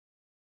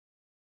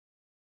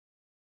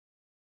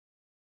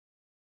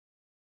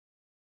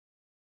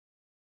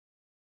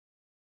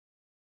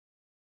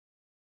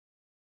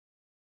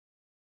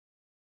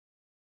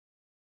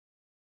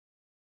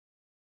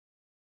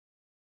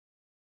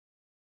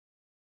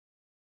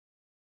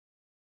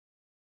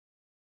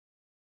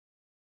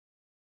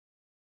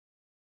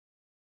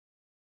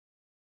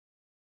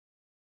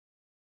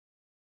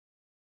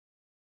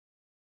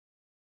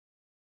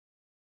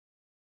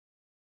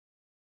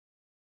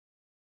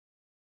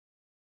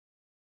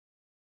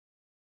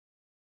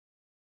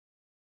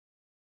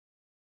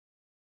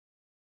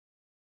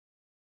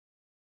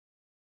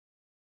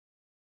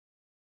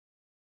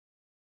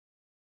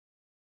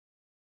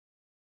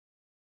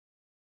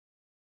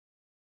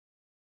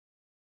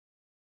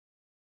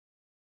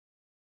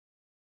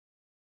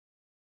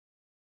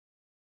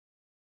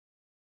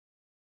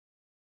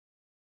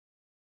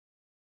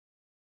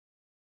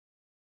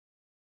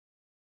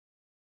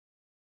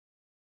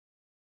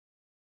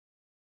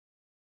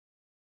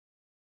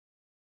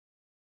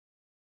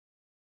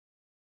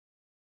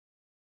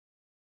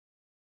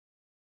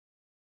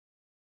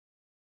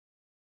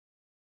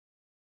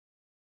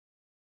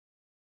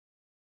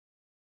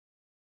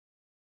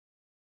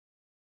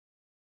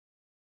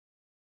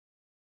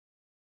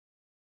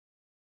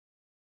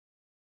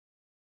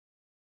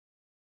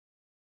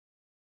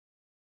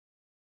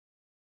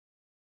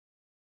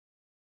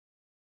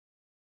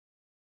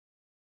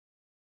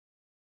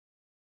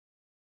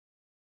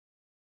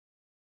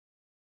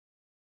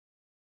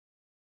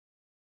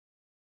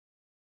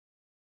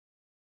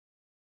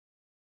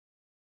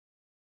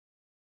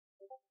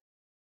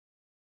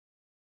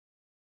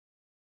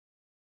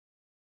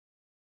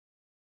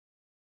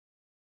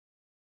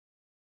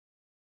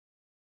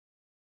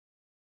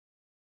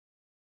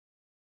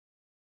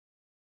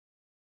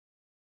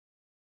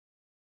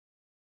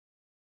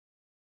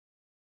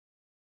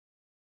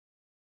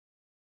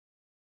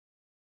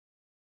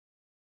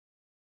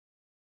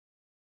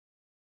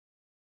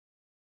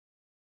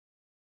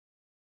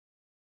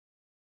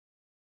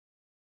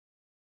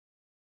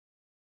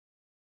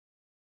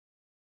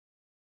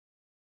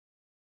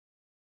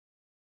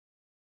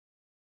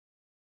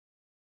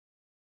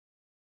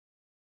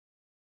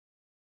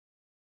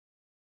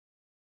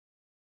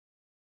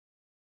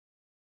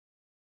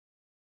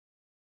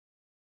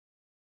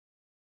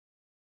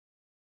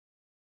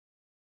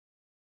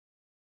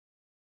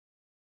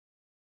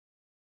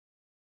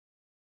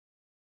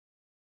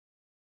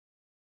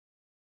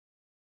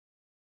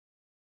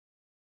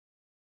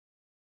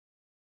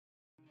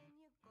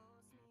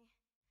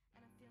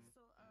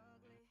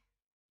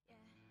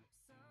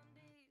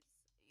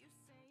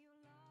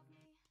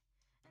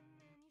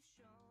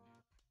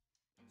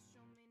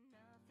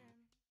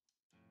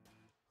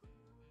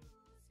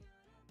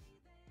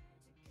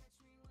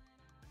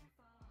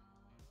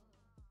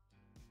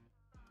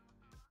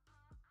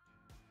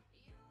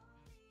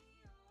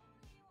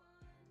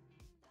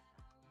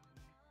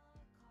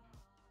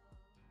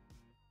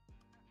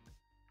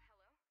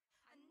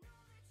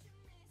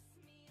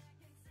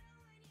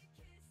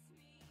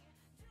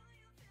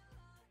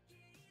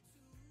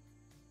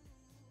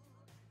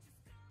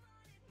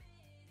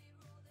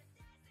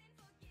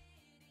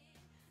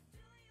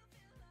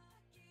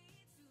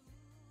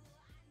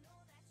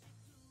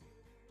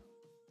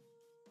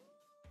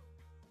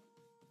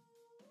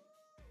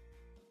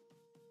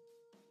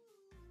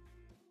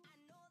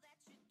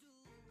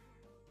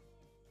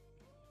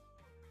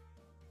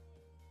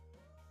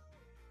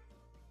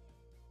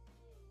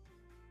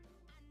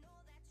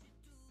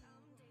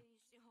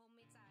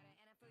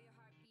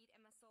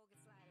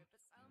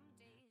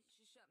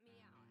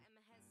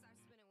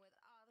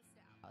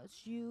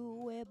You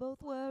we're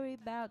both worried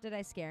about. Did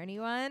I scare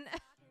anyone?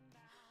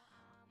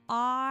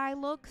 I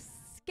look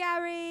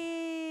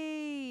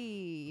scary.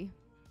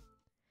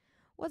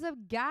 What's up,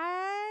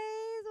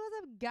 guys? What's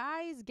up,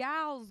 guys,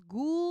 gals,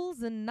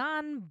 ghouls, and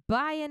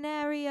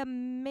non-binary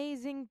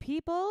amazing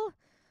people?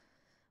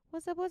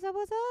 What's up, what's up,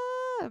 what's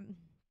up?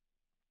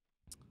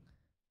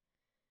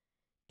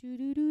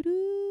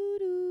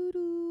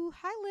 Do.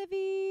 Hi,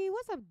 Livy.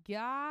 What's up,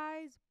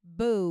 guys?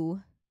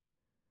 Boo.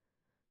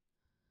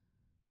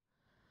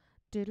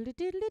 Do.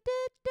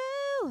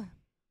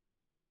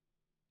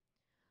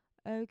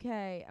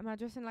 Okay, am I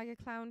dressing like a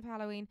clown for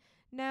Halloween?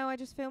 No, I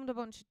just filmed a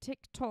bunch of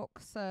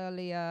TikToks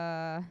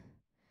earlier.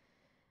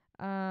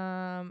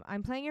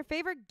 I'm playing your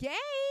favorite game.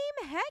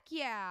 Heck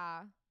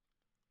yeah.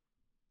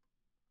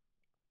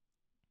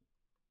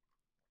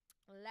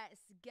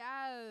 Let's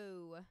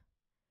go.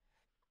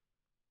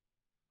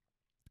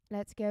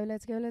 Let's go,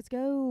 let's go, let's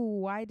go.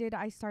 Why did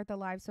I start the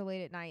live so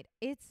late at night?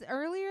 It's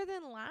earlier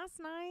than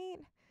last night.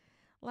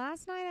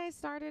 Last night I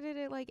started it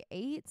at like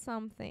 8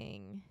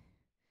 something.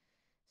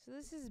 So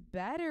this is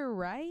better,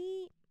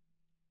 right?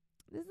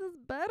 This is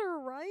better,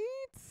 right?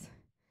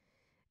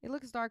 It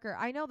looks darker.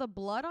 I know the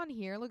blood on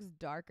here looks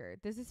darker.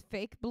 This is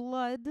fake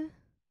blood.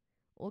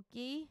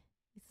 Okay.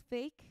 It's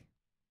fake.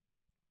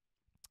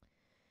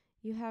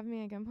 You have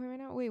me at gunpoint right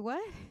now? Wait,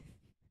 what?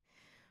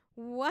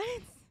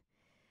 What?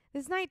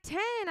 This is night 10.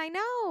 I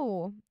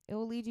know. It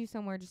will lead you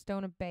somewhere. Just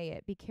don't obey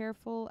it. Be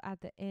careful at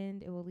the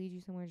end. It will lead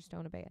you somewhere. Just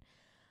don't obey it.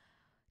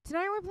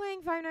 Tonight we're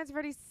playing Five Nights at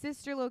Freddy's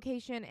Sister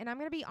Location. And I'm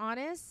going to be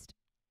honest.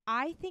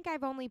 I think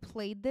I've only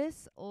played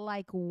this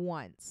like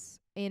once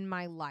in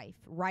my life.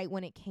 Right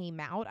when it came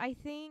out, I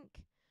think.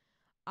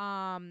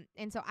 And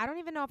so I don't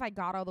even know if I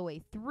got all the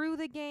way through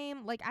the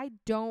game. Like, I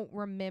don't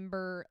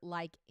remember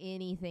like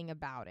anything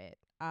about it.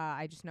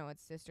 I just know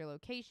it's Sister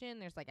Location.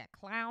 There's like a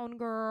clown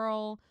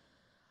girl.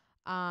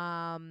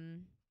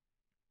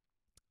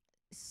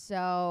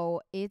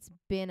 So it's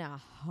been a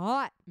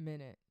hot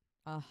minute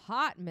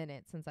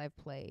since I've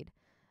played.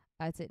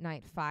 It's at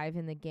night 5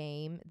 in the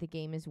game. The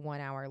game is 1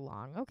 hour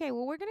long. Okay,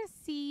 well, we're gonna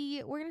see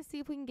if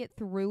we can get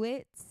through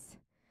it.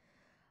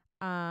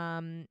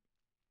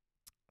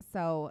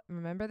 So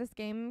remember, this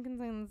game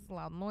contains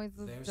loud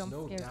noises. There's jump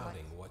no scares,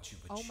 doubting what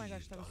you've achieved oh my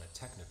gosh, that on was a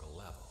technical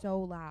level. so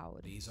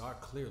loud. These are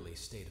clearly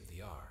state of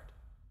the art.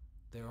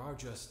 There are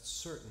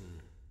just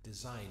certain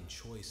design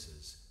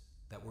choices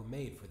that were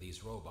made for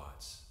these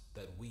robots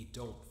that we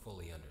don't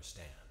fully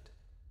understand.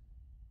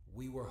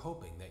 We were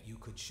hoping that you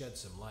could shed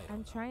some light on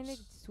I'm those. trying to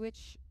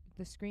switch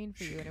the screen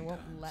for you, and it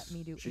won't let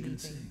me do she anything. Can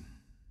sing.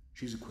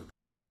 She's equipped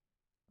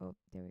Oh,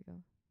 there we go.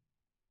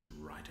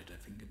 right at her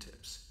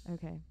fingertips.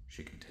 Okay.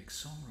 She can take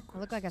song requests. I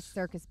look like a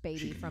circus She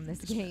baby can from even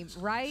this game,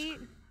 dispense right?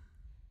 scream.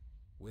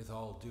 With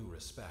all due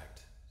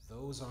respect,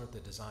 those aren't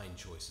the design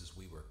choices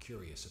we were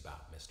curious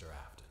about, Mr.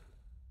 Afton.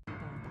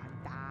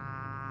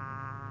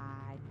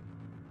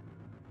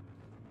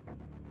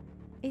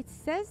 It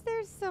says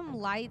there's some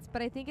lights,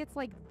 but I think it's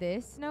like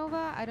this,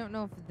 Nova. I don't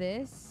know if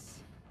this.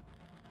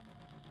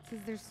 It says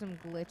there's some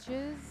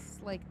glitches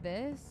like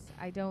this.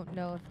 I don't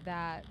know if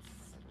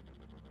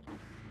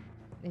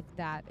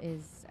that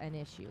is an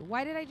issue.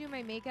 Why did I do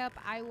my makeup?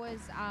 I was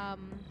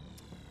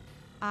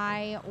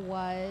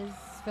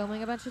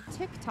filming a bunch of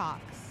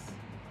TikToks.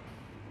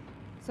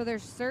 So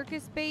there's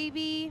Circus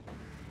Baby,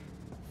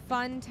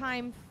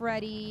 Funtime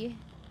Freddy,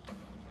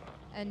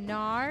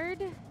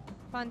 Anard,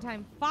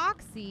 Funtime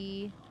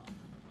Foxy,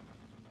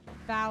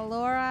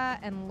 Valora,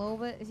 and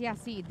Loba. Yeah,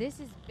 see, this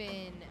has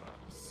been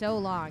so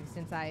long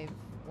since I've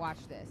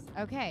watched this.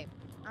 Okay.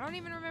 I don't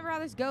even remember how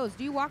this goes.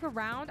 Do you walk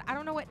around? I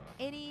don't know what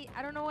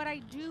I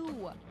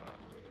do.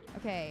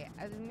 Okay,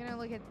 I'm gonna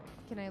look at,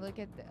 can I look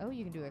at oh,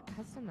 you can do a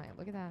custom night.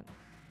 Look at that.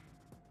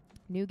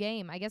 New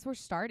game. I guess we're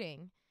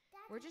starting.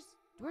 We're just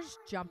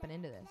jumping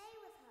into this.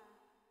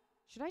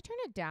 Should I turn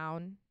it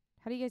down?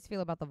 How do you guys feel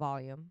about the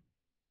volume?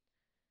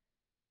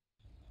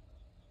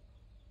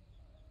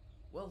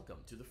 Welcome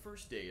to the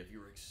first day of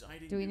your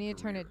exciting Do we new need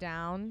to turn career. it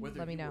down? Whether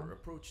Let me you know. were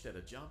approached at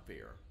a job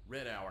fair,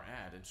 read our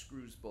ad and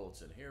screws,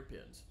 bolts, and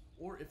hairpins,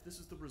 or if this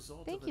is the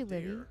result Thank of you, a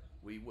dare, Livy.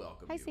 we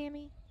welcome Hi, you.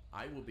 Sammy.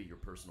 I will be your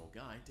personal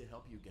guide to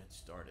help you get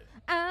started.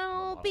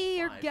 I'll I'm a be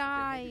your Model 5 with the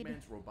guide.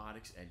 Handyman's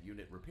robotics and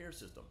unit repair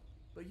system,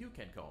 but you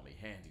can call me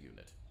Hand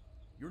Unit.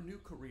 Your new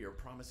career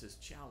promises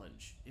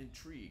challenge,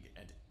 intrigue,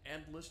 and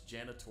endless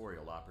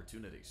janitorial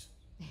opportunities.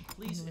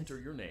 Please enter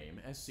your name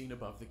as seen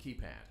above the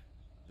keypad.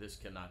 This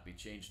cannot be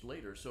changed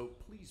later, so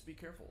please be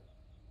careful.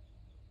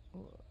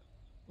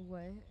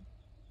 What?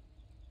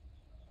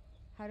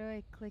 How do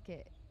I click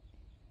it?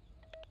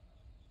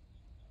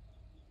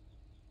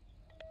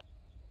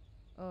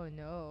 Oh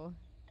no.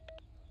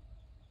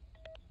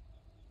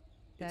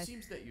 It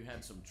seems that you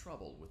had some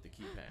trouble with the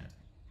keypad.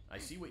 I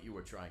see what you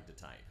were trying to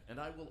type, and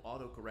I will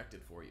auto-correct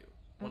it for you.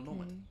 One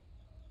moment.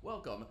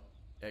 Welcome,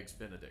 Eggs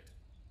Benedict.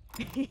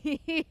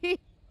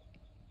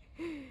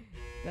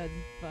 That's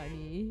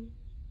funny.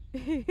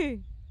 That's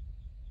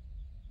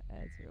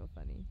real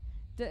funny.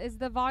 Is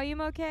the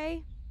volume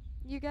okay?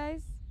 you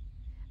guys.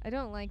 I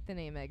don't like the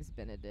name Eggs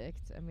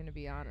Benedict. I'm gonna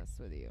be honest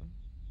with you.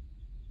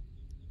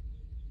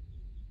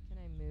 Can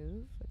I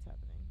move? What's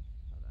happening?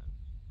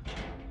 Hold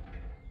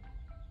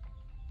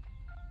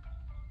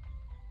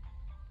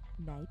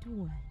on. Night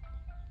 1.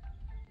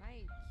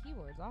 My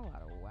keyboard's all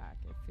out of whack.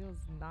 It feels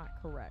not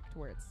correct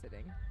where it's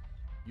sitting.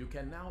 You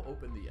can now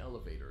open the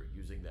elevator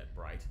using that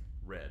bright,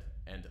 red,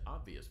 and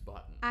obvious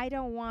button. I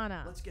don't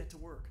wanna. Let's get to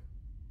work.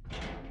 I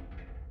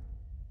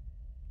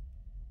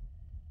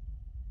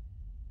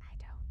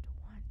don't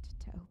want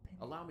to open.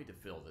 Allow me to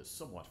fill this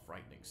somewhat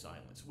frightening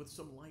silence with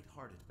some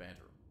light-hearted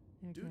banter.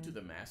 Due to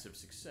the massive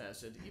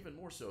success, and even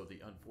more so the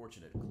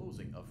unfortunate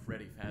closing of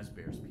Freddy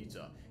Fazbear's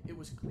Pizza, it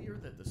was clear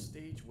that the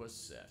stage was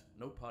set,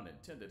 no pun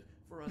intended,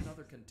 for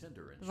another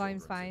contender in The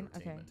volume's children's fine?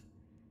 entertainment.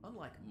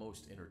 Unlike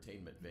most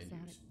entertainment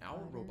venues, our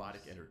Butlers.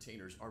 robotic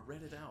entertainers are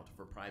rented out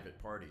for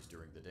private parties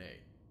during the day,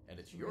 and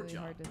it's your Really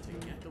job hard to to see.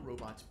 get the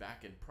robots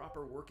back in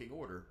proper working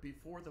order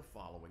before the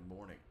following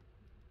morning.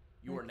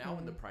 You are now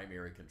in the Okay.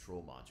 primary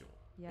control module.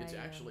 Yeah, It's I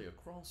am. actually a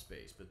crawl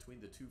space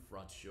between the two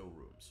front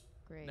showrooms.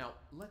 Great. Now,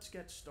 let's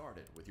get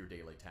started with your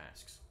daily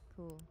tasks.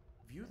 Cool.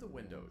 View the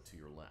window to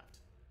your left.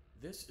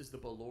 This is the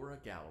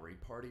Ballora Gallery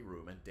party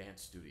room and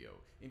dance studio,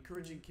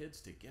 encouraging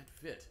kids to get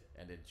fit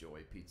and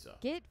enjoy pizza.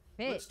 Get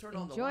fit. Let's turn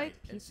on the Enjoy light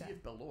and pizza. see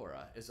if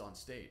Ballora is on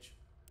stage.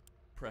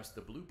 Press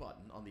the blue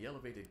button on the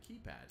elevated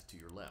keypad to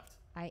your left.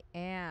 I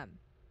am.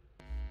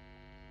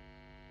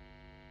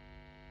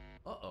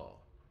 Uh-oh.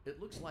 It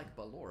looks like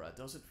Ballora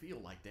doesn't feel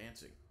like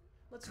dancing.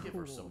 Let's give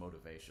her some Cool.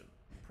 motivation.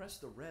 Press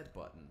the red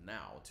button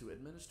now to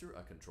administer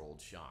a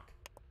controlled shock.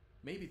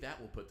 Maybe that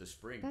will put the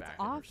spring That's back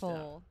in her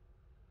awful.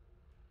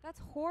 That's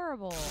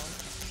horrible.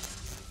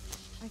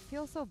 I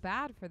feel so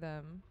bad for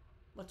them.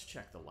 step. Let's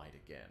check the light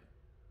again.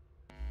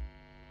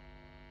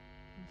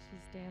 And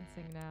she's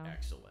dancing now.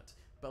 Excellent.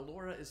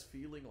 Ballora is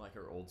feeling like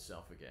her old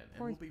self again and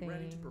Poor will be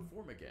ready to thing.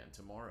 perform again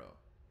tomorrow.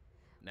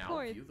 Now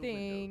Poor view the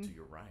window thing. to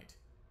your right.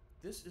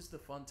 This is the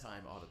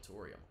Funtime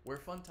Auditorium, where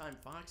Funtime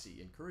Foxy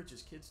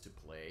encourages kids to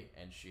play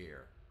and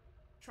share.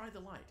 Try the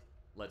light.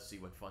 Let's see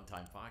what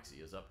Funtime Foxy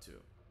is up to.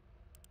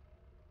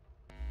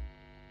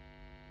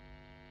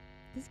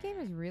 This game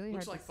is really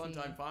Looks hard like to see.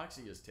 Funtime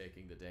Foxy is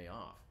taking the day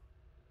off.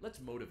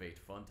 Let's motivate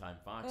Funtime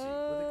Foxy with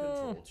a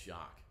controlled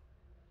shock.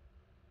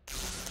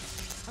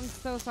 I'm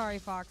so sorry,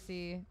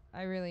 Foxy.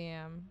 I really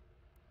am.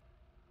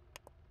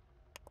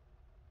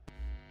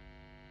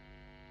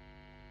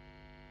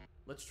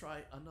 Let's try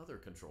another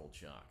controlled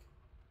shock.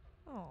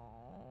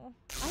 Oh,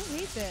 I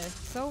hate this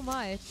so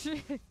much.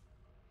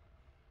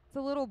 It's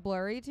a little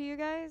blurry to you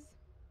guys.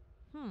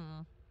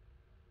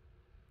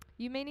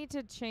 You may need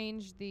to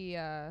change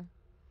the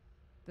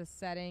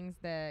settings,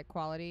 the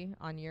quality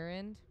on your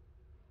end.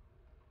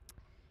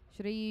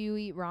 Should you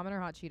eat ramen or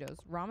hot Cheetos?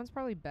 Ramen's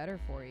probably better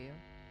for you.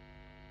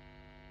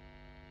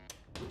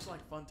 Looks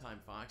like Funtime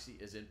Foxy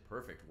is in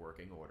perfect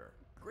working order.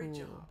 Great Cool.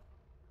 job.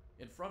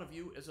 In front of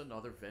you is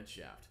another vent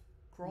shaft.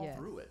 Crawl Yes.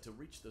 through it to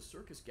reach the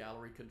Circus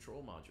Gallery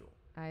control module.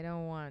 I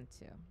don't want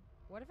to.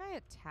 What if I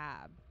hit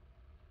tab?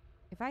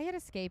 If I hit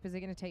escape, is it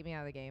going to take me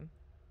out of the game?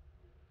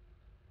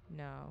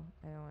 No,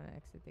 I don't want to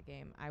exit the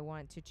game. I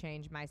want to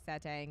change my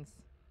settings.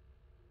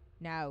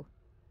 No.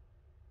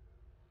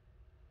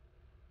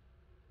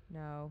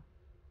 No.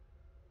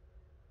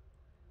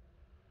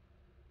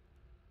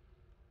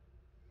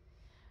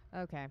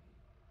 Okay.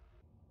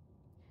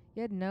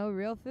 You had no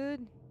real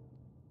food?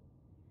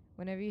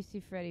 Whenever you see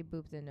Freddy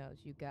boop the nose,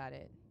 you got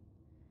it.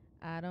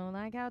 I don't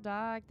like how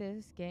dark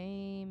this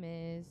game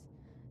is.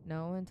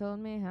 No one told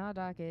me how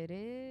dark it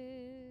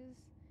is.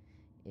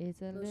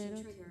 It's a Motion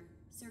little... trigger.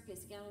 Circus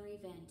gallery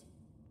vent.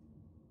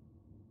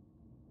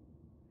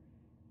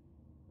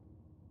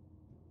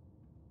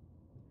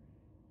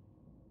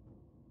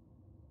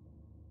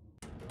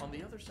 On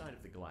the other side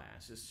of the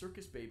glass is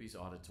Circus Baby's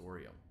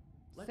auditorium.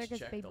 Let's Circus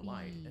check the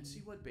light and Baby.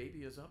 see what Baby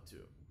is up to.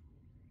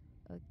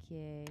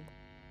 Okay.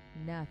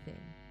 Nothing.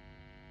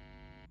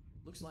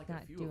 Looks He's like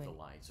not a few of the doing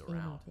lights are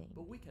out, anything.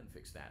 but we can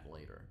fix that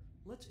later.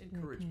 Let's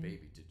encourage Okay.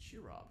 Baby to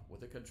cheer up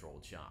with a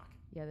controlled shock.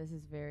 Yeah, this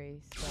is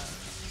very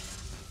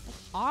stuff.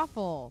 That's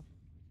awful.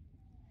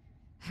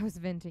 I was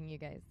venting, you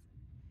guys.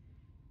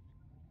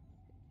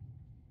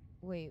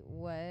 Wait,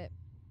 what?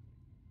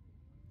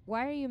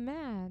 Why are you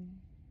mad?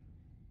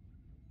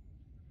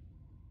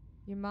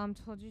 Your mom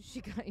told you she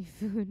got you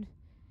food.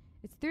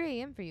 It's 3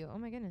 a.m. for you. Oh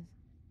my goodness.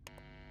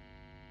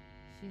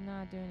 She's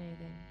not doing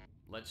anything.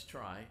 Let's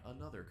try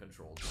another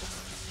controlled shock.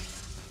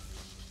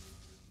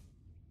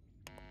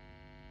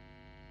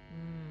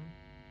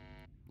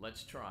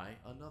 Let's try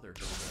another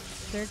controlled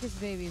shock. Circus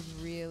Baby's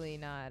really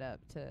not up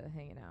to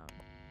hanging out.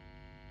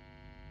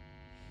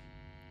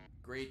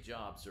 Great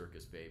job,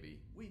 Circus Baby.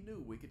 We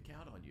knew we could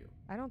count on you.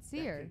 I don't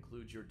see that her.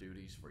 concludes your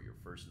duties for your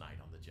first night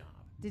on the job.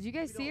 Did you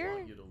guys We see don't her?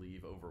 want you to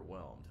leave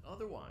overwhelmed.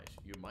 Otherwise,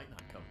 you might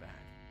not come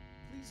back.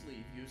 Please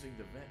leave using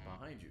the vent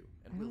behind you,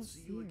 and I we'll don't see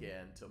see you her.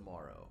 again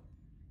tomorrow.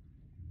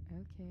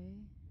 Okay.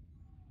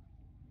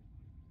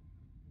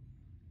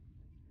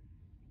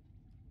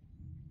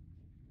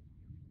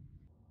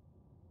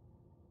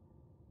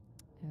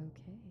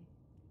 Okay.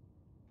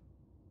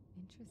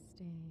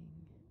 Interesting.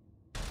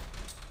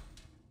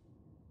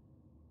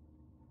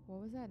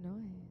 What was that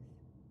noise?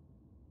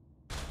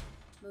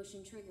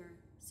 Motion trigger.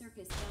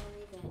 Circus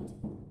gallery vent.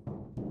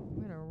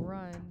 I'm gonna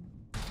run.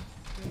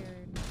 I'm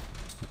scared.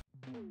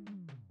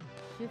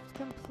 Shift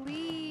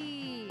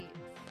complete.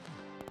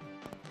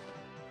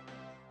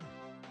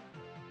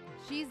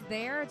 She's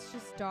there. It's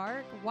just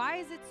dark. Why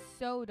is it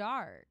so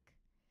dark?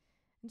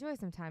 Enjoy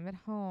some time at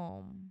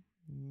home.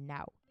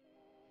 No.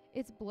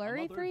 It's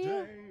blurry Another for you?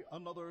 day,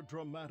 another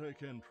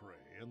dramatic entry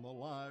in the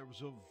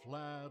lives of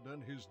Vlad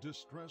and his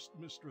distressed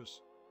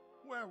mistress.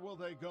 Where will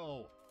they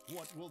go?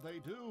 What will they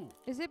do?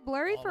 Is it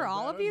blurry for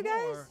all of you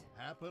guys?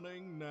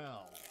 Happening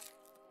now.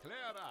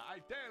 Clara, I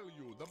tell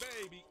you, the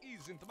baby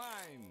isn't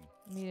mine.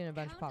 I'm eating a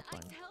bunch of Count,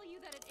 popcorn. I tell you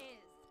that it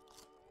is.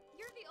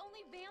 You're the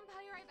only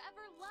vampire I've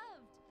ever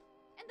loved.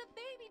 And the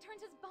baby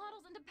turns his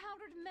bottles into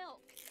powdered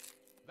milk.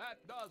 That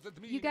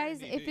doesn't mean You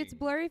guys, if it's anything.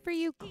 blurry for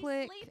you, He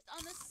click sleeps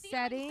on the ceiling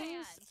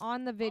settings fan.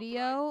 on the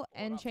video Upright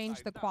or and change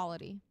the upside down.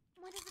 quality.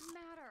 What does it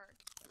matter?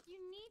 You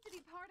need to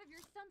be part of your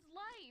son's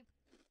life.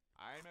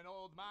 I'm an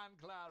old man,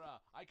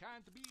 Clara. I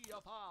can't be a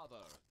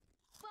father.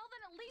 Well,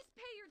 then at least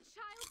pay your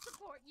child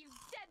support, you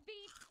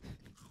deadbeat.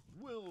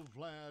 Will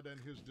Vlad and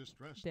his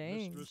distressed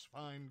Dang. mistress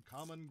find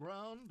common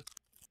ground?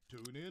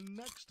 Tune in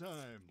next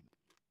time.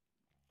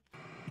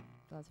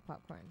 Lots of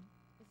popcorn.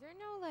 Is there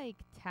no like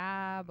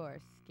tab or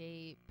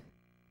escape?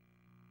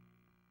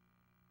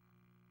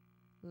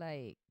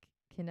 Like,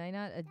 can I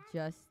not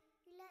adjust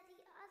You let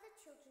the other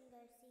children go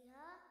see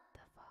her. the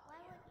Why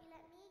volume? won't you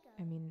let me go?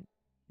 I mean,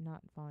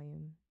 not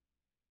volume.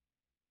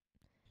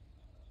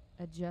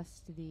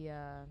 Adjust the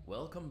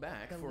Welcome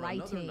back The for another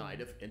lighting.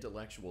 night of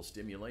intellectual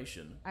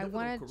stimulation, I pivotal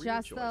wanna career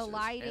adjust the choices,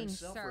 lighting, and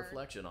sir.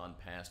 self-reflection on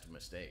past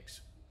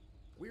mistakes.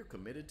 We're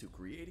committed to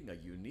creating a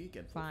unique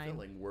and Fine.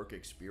 fulfilling work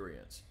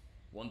experience.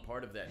 One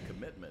part of that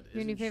commitment is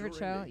Your new favorite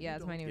ensuring show? that you Yeah,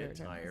 it's my don't new get favorite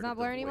show. tired It's of not the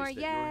blurry anymore. voice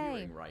that you're Yay!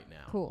 hearing right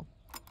now. Cool.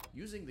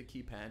 Using the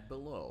keypad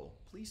below,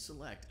 please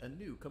select a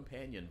new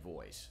companion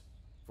voice.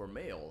 For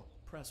male,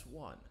 press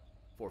 1.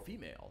 For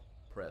female,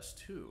 press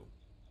 2.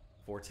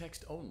 For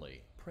text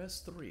only,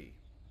 press 3.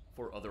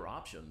 For other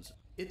options,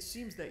 it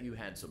seems that you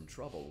had some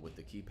trouble with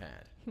the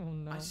keypad. Oh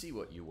no. I see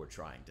what you were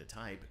trying to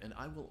type, and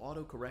I will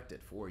autocorrect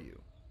it for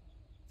you.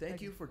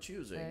 Thank you for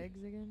choosing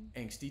Eggs again?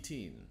 Angsty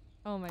Teen.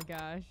 Oh my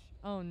gosh.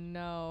 Oh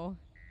no.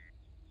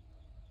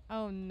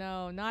 Oh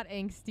no, not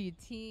angsty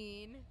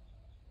teen.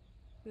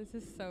 This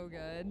is so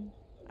good.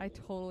 I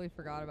totally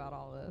forgot about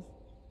all this.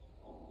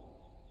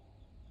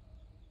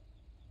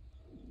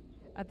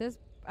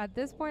 At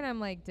this point I'm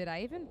like, did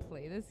I even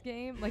play this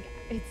game? Like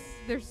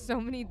there's so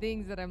many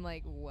things that I'm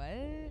like,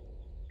 what?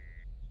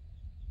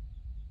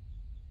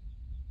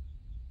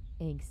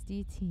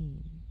 Angsty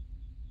teen.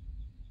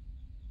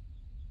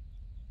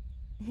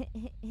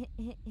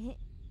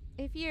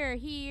 If you're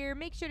here,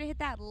 make sure to hit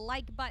that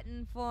like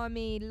button for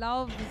me,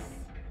 loves.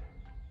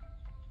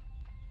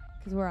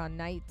 Because we're on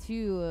night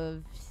 2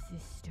 of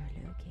Sister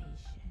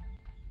Location.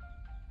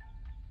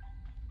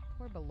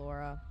 Poor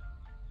Ballora.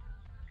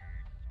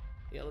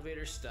 The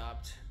elevator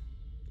stopped.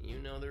 You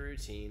know the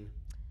routine.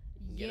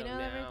 You can You get know up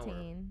the now or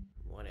routine.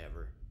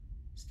 whatever.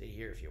 Stay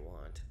here if you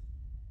want.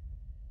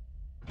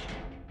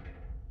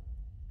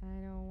 I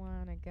don't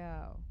want to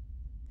go.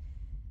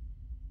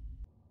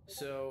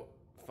 So,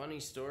 funny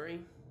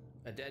story.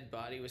 A dead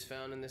body was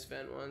found in this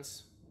vent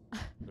once.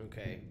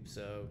 Okay,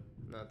 so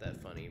not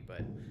that funny,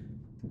 but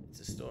it's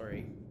a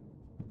story.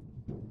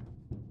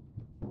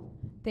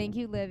 Thank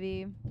you,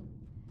 Livy.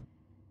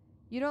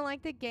 You don't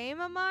like the game,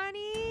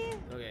 Amani?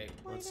 Okay,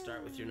 Why let's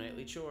start with your not?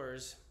 nightly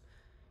chores.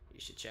 You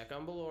should check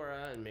on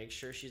Ballora and make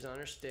sure she's on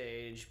her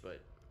stage,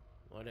 but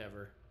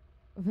whatever.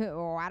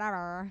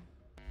 Whatever.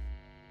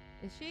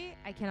 Is she?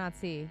 I cannot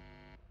see.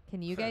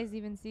 Can you guys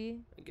even see?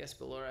 I guess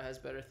Ballora has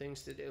better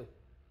things to do.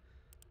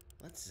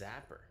 Let's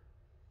zap her.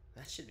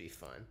 That should be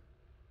fun.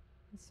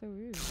 That's so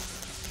rude.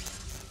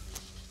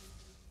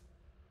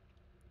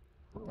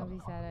 Don't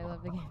be sad, I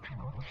love the game.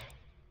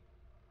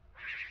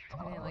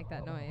 I didn't like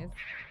that noise.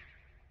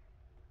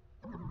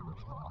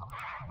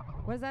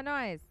 What is that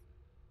noise?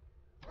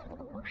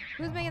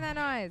 Who's making that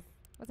noise?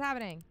 What's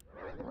happening?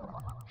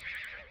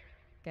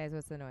 Guys,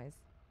 what's the noise?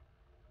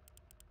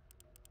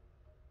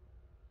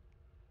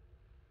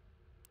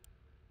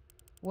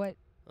 What?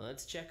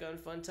 Let's check on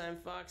Funtime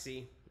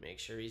Foxy. Make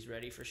sure he's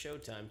ready for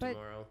showtime But-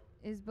 tomorrow.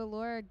 Is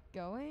Ballora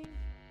going?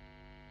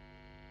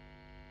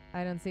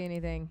 I don't see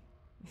anything.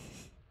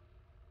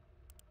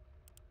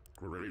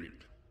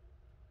 Great.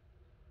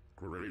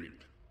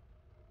 Great.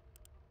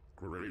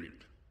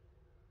 Great.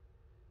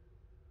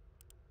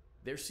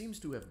 There seems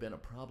to have been a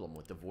problem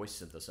with the voice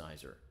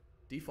synthesizer.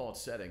 Default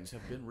settings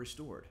have been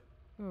restored.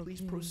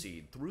 Please Okay.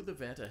 proceed through the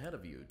vent ahead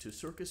of you to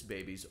Circus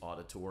Baby's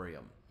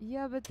auditorium.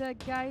 Yeah, but the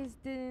guys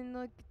they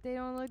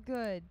don't look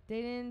good.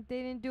 They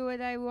didn't do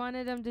what I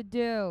wanted them to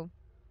do.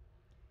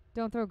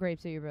 Don't throw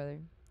grapes at your brother.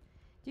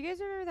 Do you guys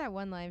remember that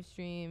one live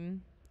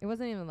stream? It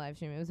wasn't even a live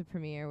stream, it was a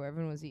premiere where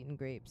everyone was eating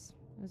grapes.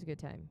 It was a good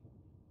time.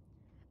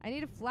 I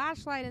need a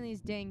flashlight in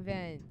these dang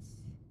vents.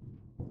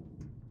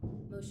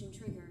 Motion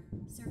trigger.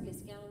 Circus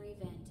gallery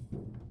vent.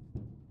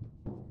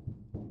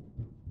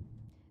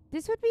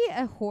 This would be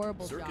a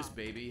horrible Circus job.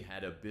 Baby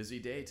had a busy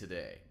day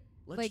today.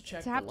 Let's Like, check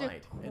to the have to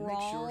light and make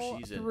sure crawl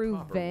she's in through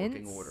proper working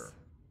vents? order.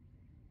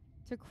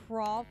 To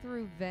crawl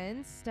through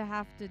vents to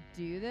have to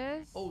do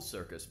this? Oh,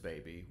 Circus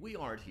Baby, we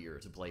aren't here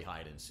to play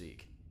hide and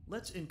seek.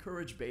 Let's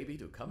encourage Baby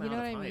to come You out know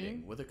of what I hiding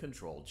mean? with a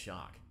controlled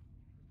shock.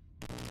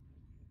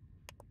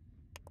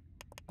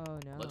 Oh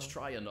no. Let's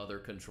try another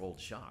controlled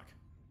shock.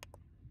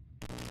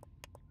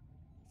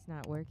 It's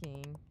not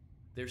working.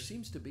 There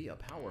seems to be a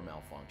power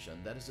malfunction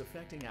that is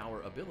affecting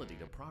our ability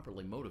to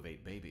properly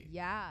motivate Baby.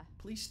 Yeah.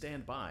 Please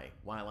stand by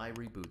while I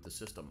reboot the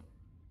system.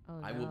 Oh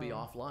no. I will be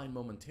offline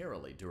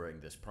momentarily during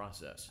this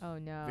process. Oh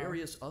no.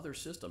 Various other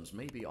systems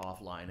may be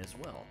offline as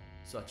well,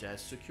 such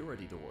as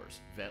security doors,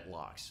 vent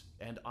locks,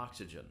 and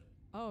oxygen.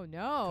 Oh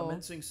no.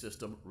 Commencing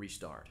system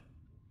restart.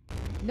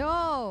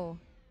 No.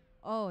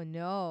 Oh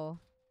no.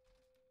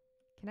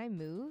 Can I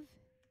move?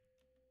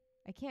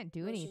 I can't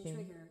do Motion anything.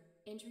 trigger.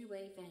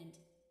 Entryway vent.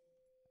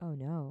 Oh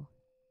no.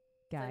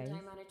 Guys.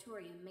 Funtime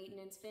auditorium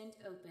maintenance vent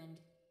opened.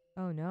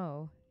 Oh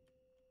no.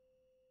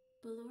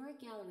 Ballora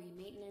gallery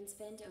maintenance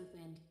vent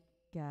opened.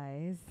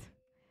 Guys.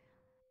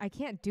 I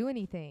can't do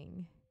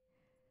anything.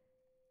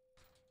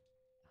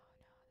 Oh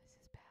no, this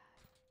is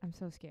bad. I'm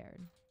so scared.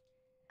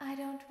 I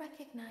don't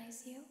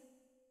recognize you.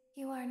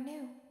 You are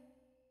new.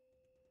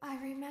 I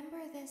remember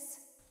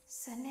this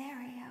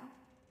scenario,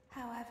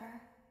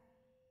 however.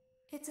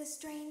 It's a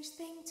strange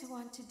thing to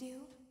want to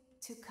do,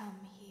 to come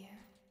here.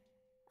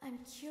 I'm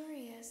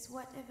curious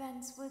what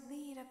events would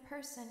lead a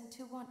person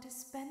to want to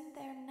spend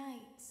their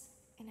nights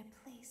in a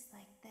place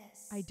like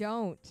this. I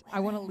don't.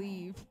 I want to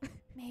leave.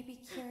 Maybe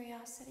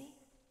curiosity?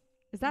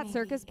 Is that Maybe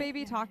Circus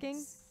Baby talking?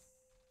 ignorance.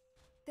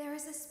 There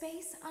is a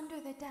space under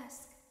the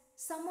desk.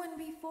 Someone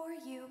before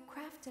you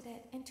crafted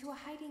it into a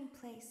hiding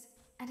place,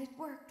 and it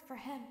worked for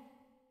him.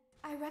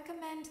 I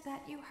recommend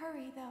that you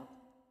hurry, though.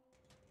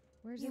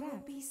 Where's You it will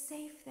at? be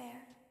safe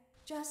there.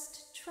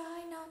 Just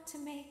try not to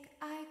make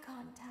eye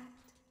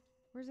contact.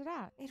 Where's it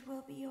at? It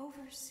will be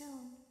over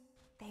soon.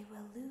 They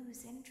will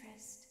lose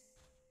interest.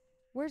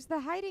 Where's the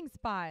hiding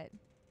spot?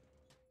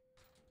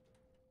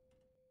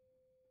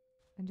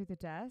 Under the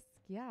desk?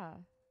 Yeah.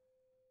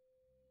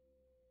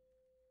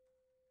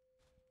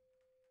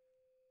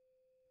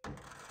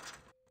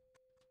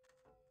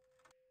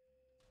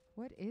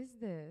 What is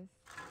this?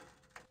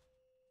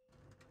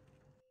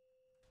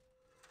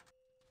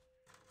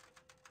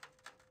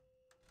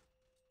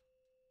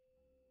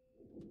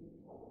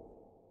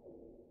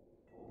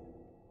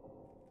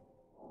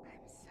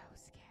 I'm so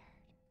scared.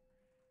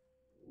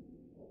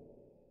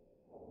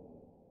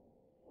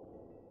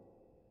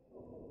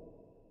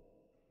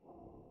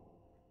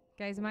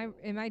 Guys,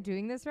 am I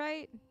doing this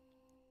right?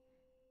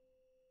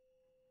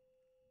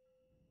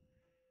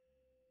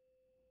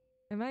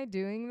 Am I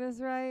doing this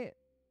right?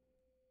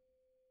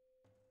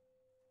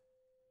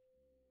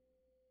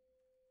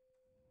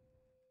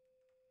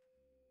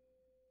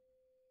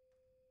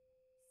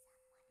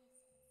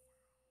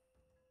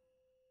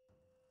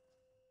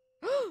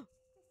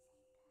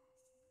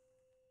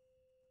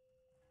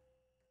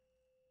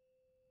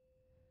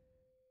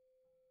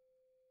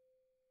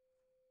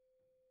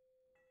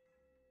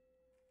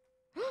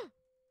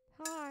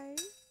 Hi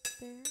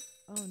there.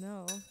 Oh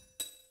no.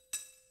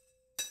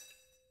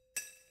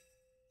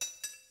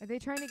 Are they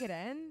trying to get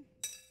in?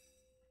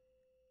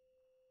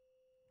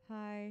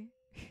 Hi.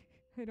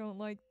 I don't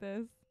like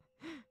this.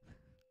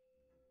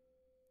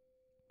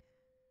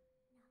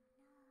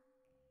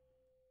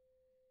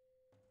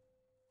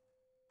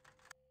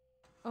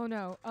 Oh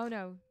no. Oh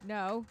no.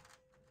 No.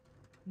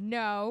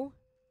 No.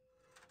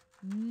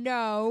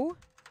 No.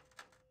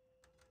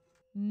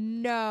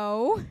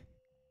 No.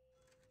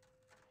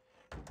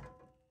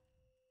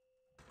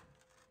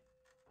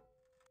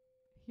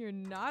 You're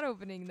not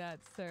opening that,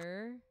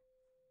 sir.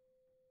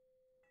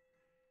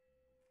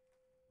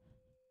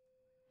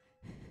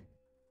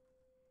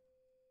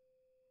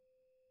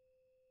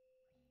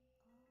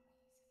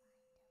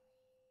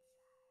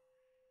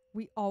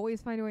 We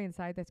always find a way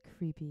inside. That's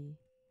creepy.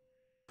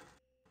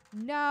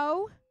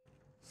 No.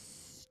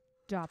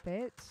 Stop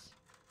it.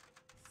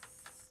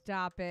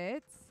 Stop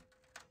it.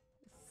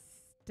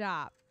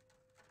 Stop.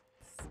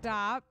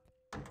 Stop.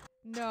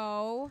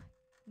 No.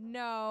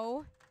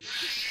 No.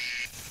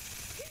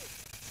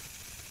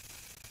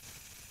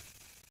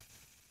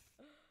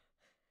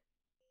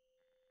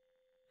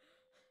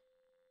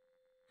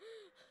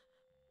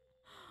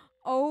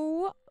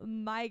 Oh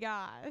my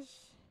gosh.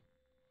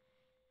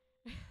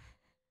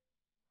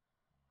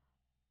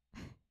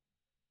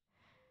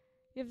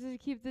 You have to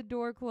keep the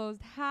door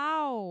closed.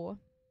 How?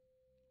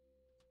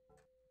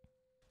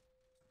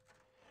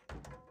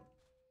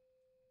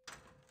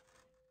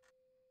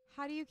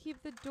 How do you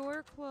keep the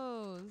door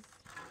closed?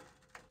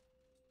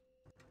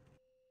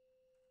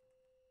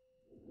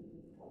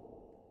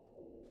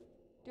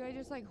 Do I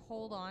just like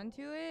hold on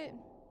to it?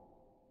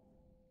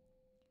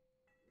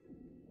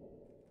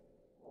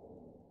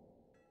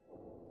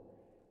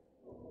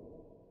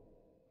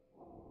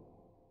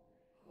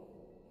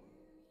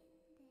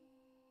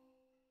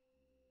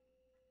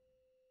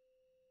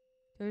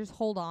 So just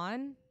hold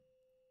on.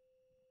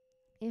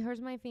 It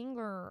hurts my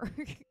finger.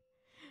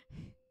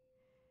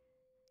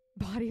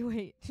 Body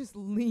weight. Just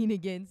lean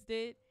against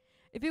it.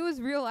 If it was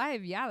real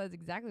life, yeah, that's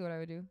exactly what I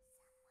would do.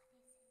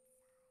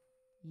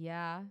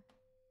 Yeah.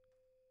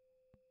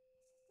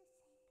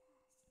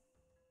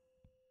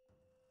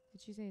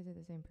 Did she say is it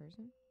the same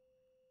person?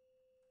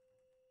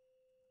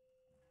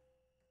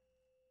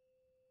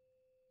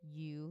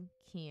 You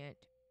can't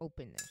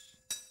open this.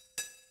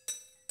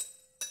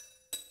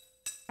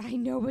 I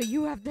know, but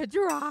you have to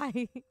try.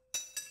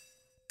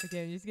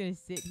 Okay, I'm just gonna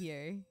sit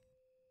here.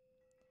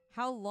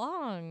 How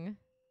long?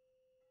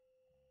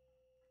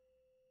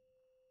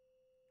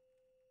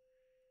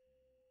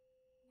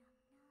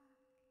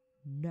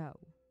 No.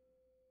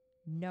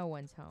 No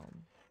one's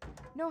home.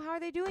 No, how are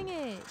they doing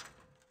it?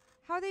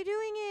 How are they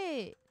doing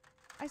it?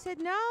 I said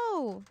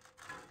no.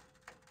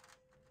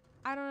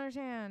 I don't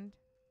understand.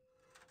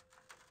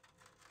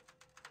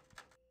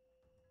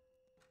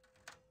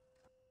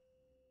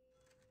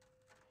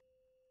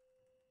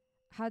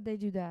 How'd they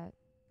do that?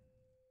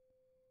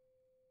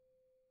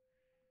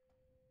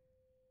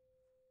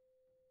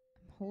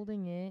 I'm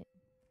holding it.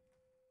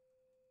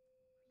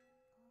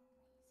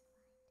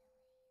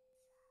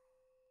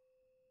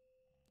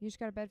 You just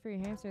got a bed for your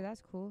hamster.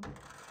 That's cool.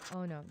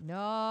 Oh, no.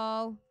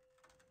 No.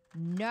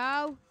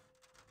 No.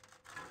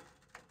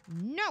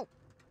 No.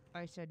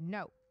 I said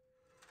no.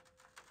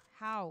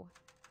 How?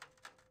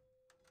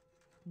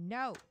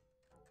 No.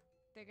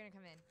 They're going to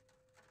come in.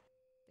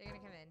 They're going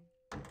to come in.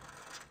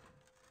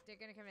 They're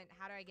going to come in.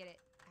 How do I get it?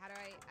 How do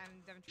I...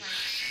 I'm trying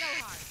so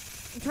hard.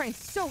 I'm trying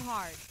so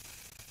hard.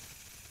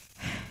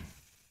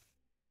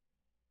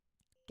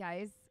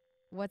 Guys,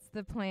 what's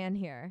the plan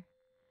here?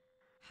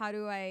 How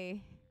do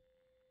I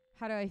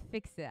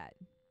fix that?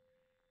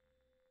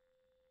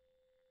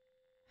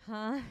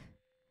 Huh?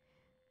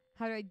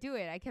 How do I do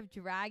it? I kept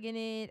dragging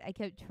it. I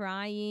kept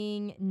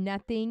trying.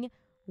 Nothing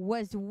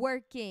was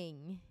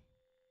working.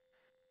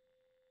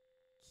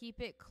 Keep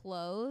it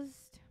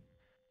closed.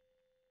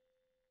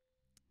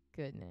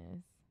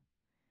 Goodness.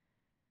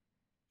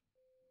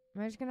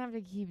 Am I just gonna have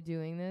to keep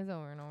doing this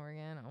over and over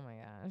again? Oh my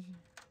gosh.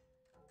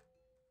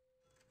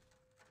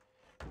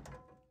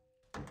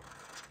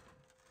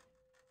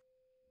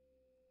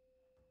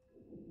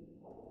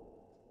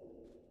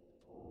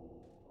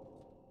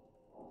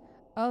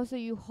 Oh, so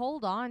you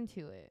hold on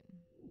to it.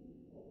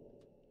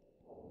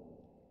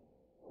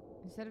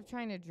 Instead of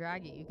trying to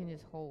drag it, you can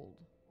just hold.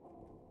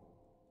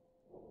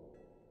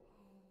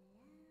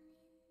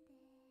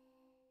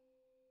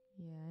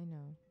 Yeah, I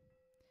know.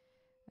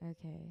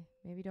 Okay.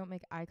 Maybe don't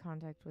make eye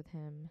contact with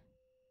him.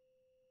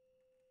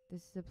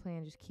 This is the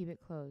plan. Just keep it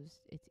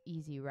closed. It's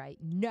easy, right?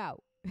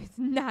 No! It's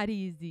not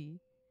easy.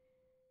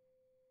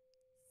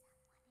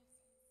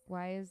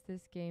 Why is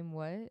this game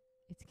what?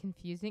 It's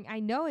confusing. I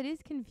know it is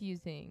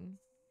confusing.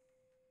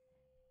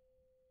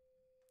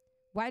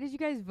 Why did you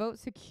guys vote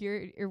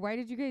security, or why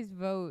did you guys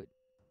vote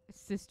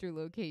sister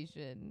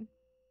location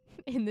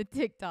in the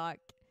TikTok?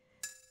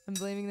 I'm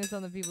blaming this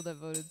on the people that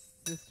voted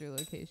sister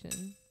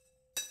location.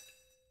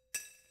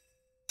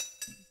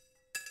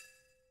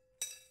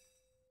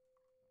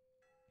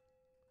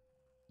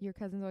 Your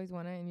cousins always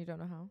want it and you don't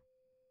know how?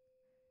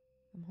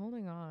 I'm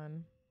holding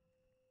on.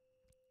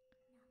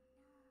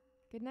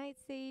 Good night,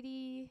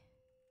 Sadie.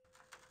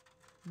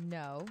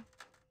 No.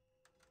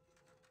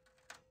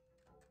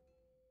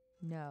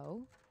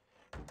 No.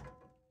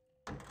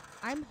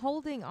 I'm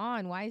holding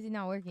on. Why is it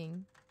not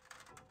working?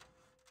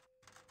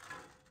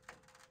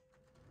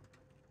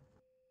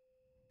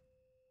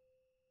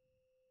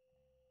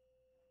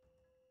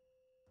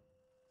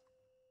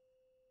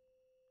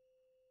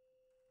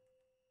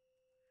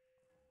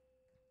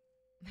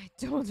 I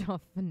told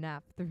y'all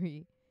FNAF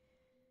 3.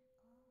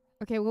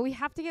 Okay, well, we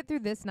have to get through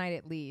this night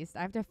at least.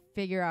 I have to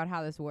figure out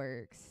how this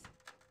works.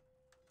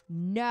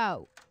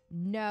 No.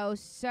 No,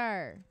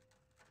 sir.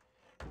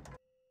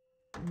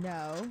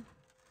 No.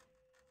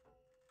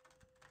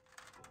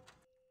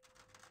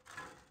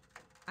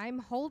 I'm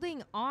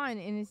holding on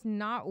and it's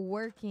not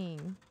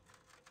working.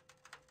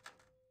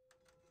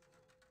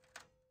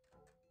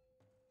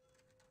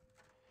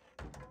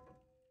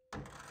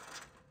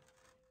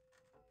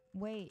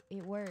 Wait,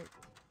 it worked.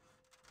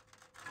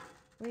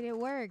 Wait, it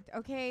worked.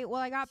 Okay,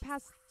 well, I got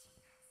past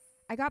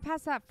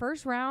that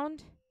first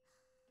round.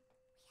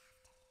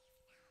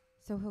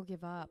 So he'll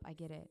give up. I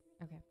get it.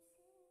 Okay.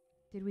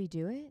 Did we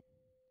do it?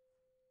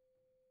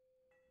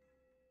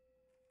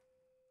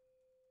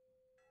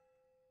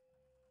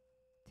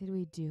 Did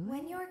we do it?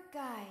 When your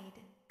guide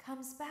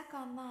comes back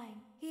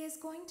online, he is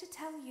going to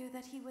tell you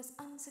that he was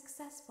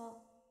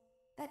unsuccessful,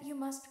 that you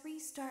must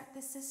restart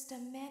the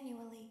system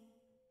manually.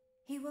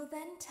 He will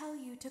then tell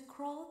you to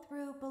crawl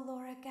through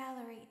Ballora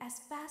Gallery as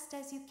fast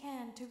as you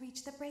can to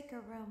reach the breaker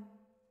room.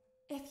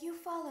 If you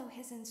follow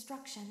his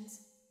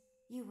instructions,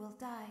 you will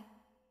die.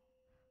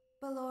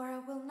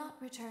 Ballora will not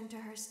return to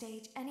her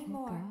stage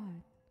anymore. Oh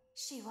God.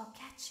 She will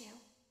catch you.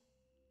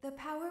 The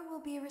power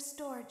will be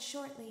restored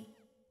shortly.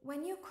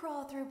 When you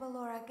crawl through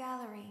Ballora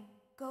Gallery,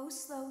 go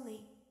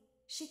slowly.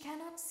 She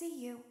cannot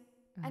see you,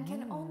 and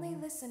can only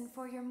listen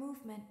for your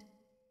movement.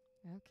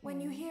 Okay. When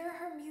you hear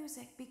her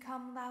music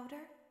become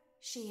louder,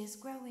 she is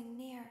growing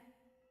near,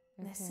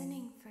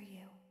 listening for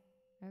you.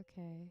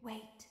 Okay.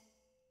 Wait,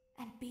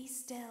 and be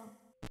still.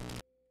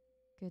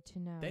 Good to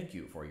know. Thank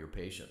you for your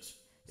patience.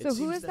 So It who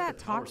seems is that that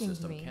the power talking to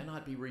system me?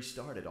 cannot be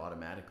restarted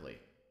automatically.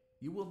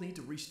 You will need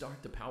to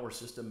restart the power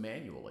system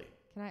manually.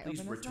 Can I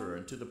Please open this now?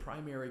 return to the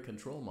primary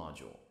control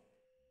module.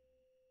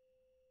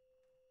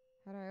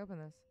 How do I open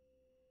this?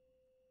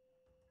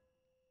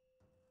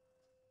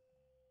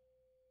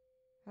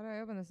 How do I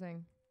open this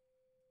thing?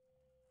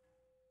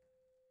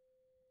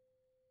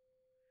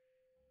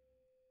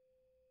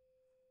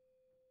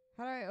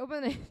 How do I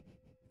open it?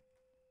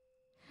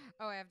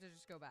 Oh, I have to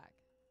just go back.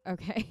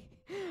 Okay.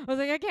 I was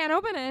like, I can't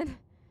open it.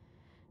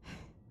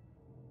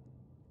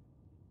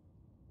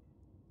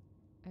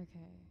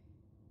 Okay.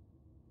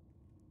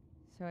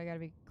 So I gotta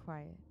be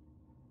quiet.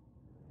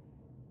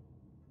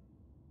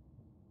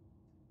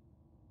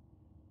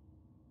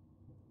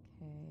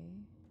 Okay.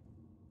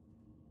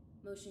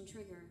 Motion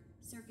trigger.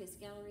 Circus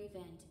gallery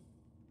vent.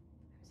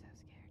 I'm so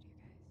scared, you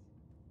guys.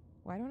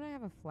 Why don't I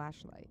have a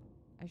flashlight?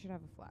 I should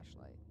have a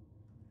flashlight.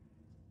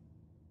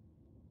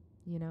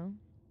 You know?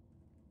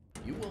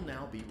 You will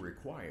now be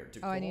required to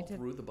Oh, I crawl need to-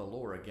 through the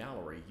Ballora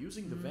gallery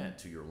using the vent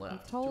to your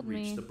left to told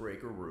reach me. the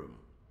breaker room.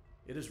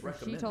 It is Or she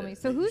recommended told me.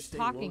 So that you who's stay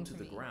talking low to to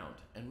the me? ground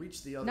and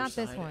reach the other Not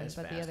side this one, as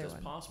but the fast other as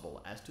one.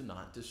 possible as to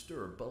not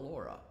disturb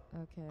Ballora.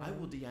 Okay. I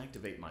will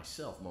deactivate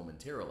myself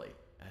momentarily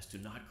as to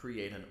not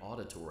create an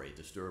auditory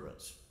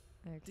disturbance.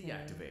 Okay.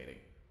 Deactivating.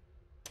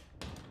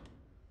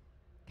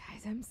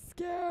 Guys, I'm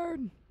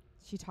scared.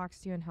 She talks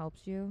to you and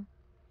helps you.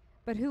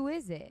 But who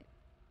is it?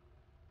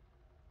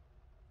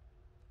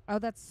 Oh,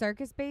 that's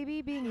Circus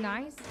Baby being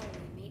nice? Gallery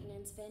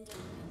maintenance vent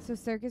open. So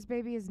Circus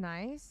Baby is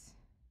nice?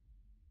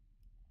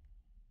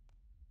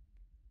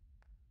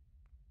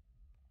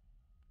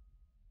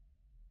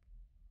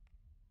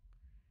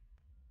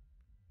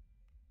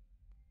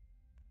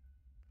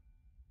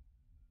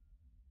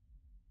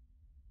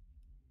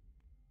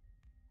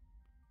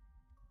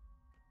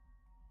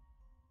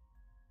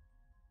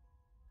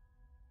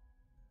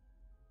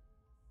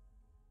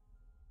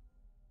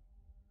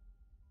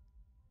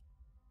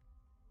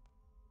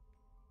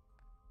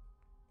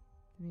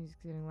 The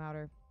music's getting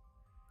louder.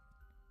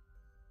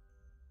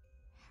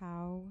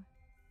 How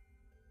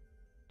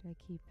do I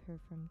keep her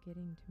from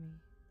getting to me?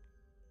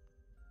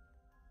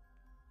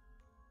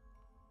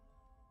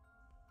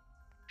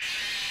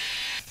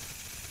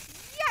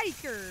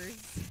 Yikers!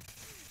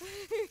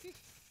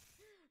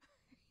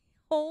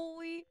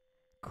 Holy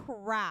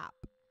crap.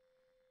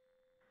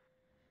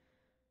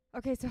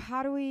 Okay, so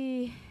how do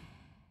we...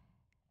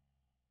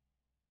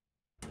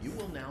 You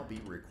will now be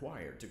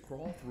required to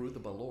crawl through the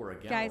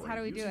Ballora gallery Guys, how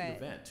do we do using it?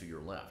 the vent to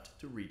your left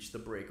to reach the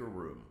breaker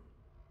room.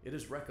 It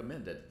is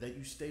recommended that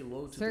you stay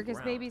low to Circus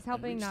the ground Baby's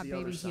helping, and reach not the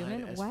other Baby side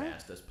Human? as What?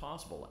 fast as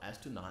possible as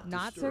to not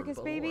Not disturb Circus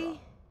Ballora.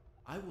 Baby?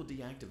 I will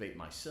deactivate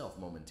myself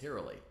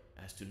momentarily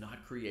as to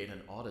not create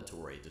an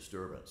auditory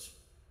disturbance.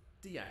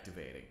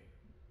 Deactivating.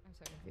 I'm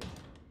so confused.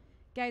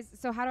 Guys,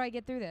 so how do I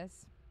get through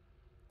this?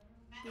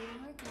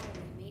 Ballora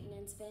gallery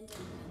maintenance vent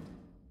open.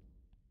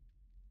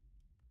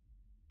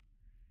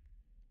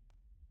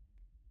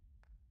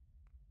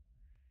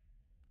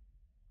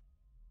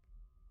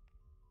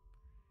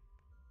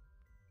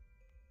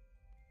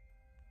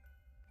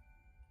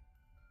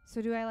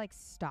 So do I like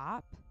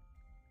stop?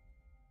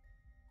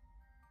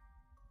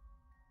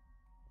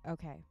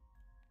 Okay.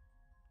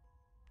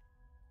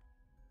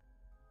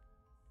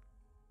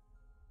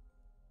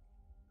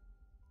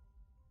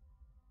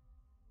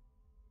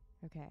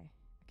 Okay.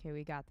 Okay,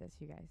 we got this,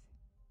 you guys.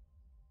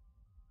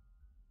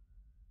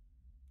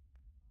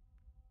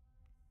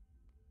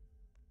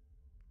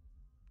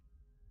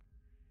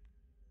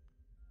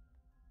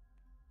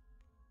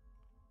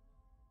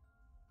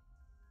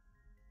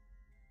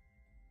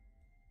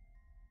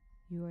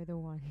 You are the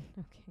one.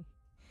 Okay.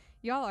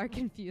 Y'all are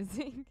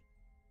confusing.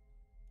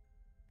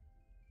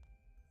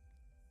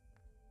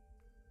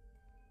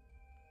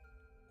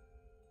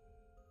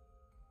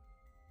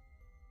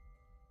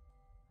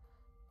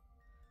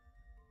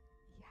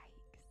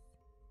 Yikes.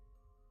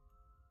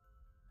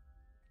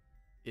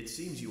 It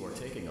seems you are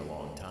taking a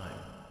long time.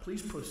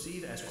 Please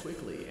proceed as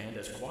quickly and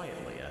as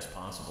quietly as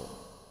possible.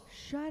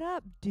 Shut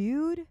up,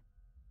 dude.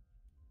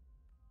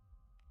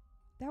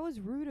 That was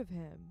rude of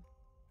him.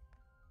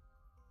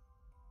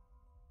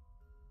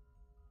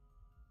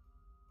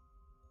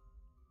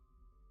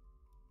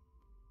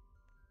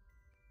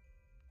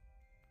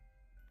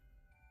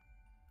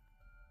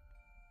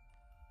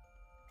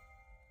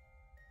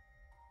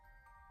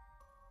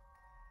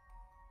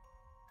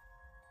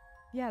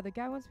 Yeah, the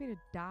guy wants me to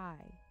die.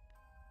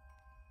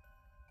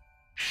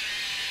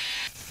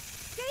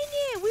 Dang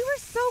it, we were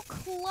so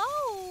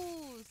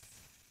close.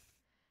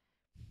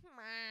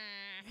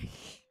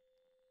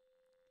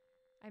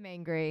 I'm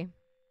angry.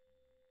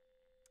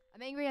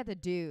 I'm angry at the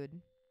dude.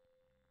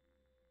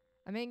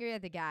 I'm angry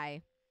at the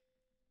guy.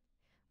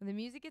 When the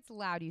music gets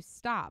loud, you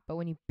stop, but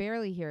when you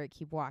barely hear it,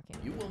 keep walking.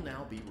 You will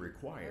now be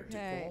required to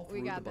crawl we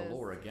through the got this.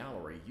 Ballora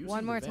gallery using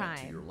One more the vent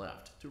to time. your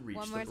left to reach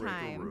One the more breaker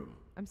time. room.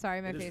 I'm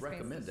sorry, my It is face is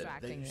recommended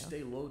that distracting you you.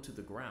 stay low to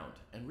the ground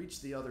and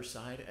reach the other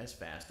side as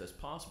fast as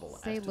possible.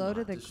 Stay as to low not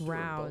to the disturb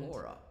ground.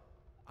 Ballora.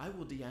 I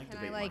will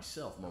deactivate like,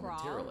 myself crawl?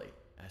 momentarily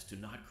as to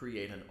not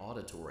create an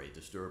auditory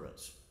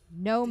disturbance.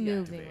 No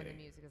moving when the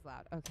music is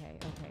loud. Okay.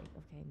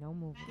 No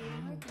moving. You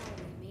are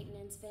guarded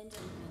maintenance vent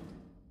open.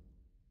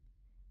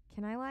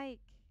 Can I like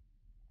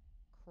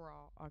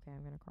crawl? Okay,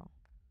 I'm gonna crawl.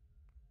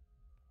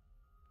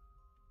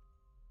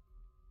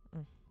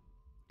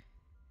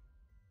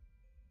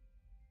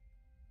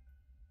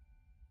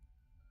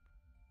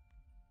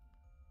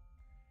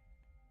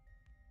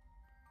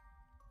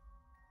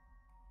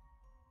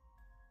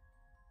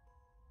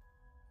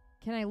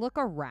 Can I look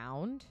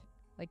around?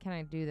 Like, can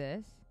I do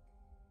this?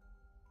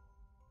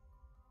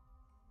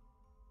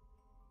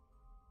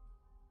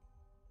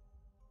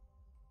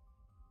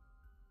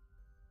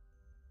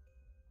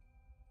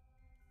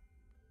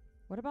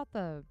 What about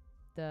the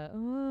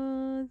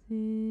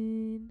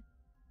scene?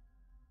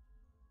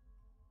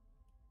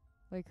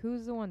 Like,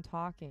 who's the one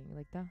talking?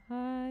 Like, the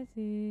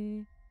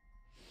scene.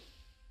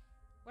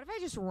 What if I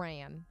just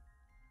ran?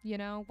 You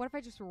know? What if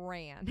I just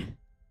ran?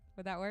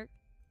 Would that work?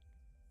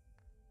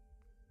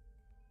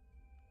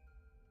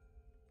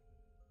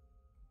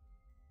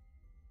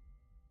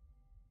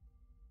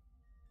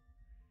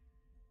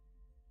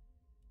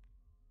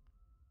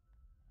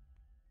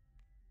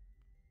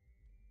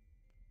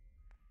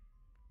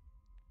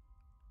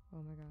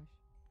 Oh my gosh.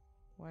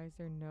 Why is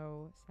there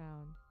no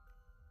sound?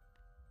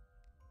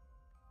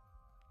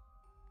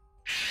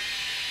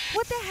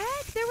 What the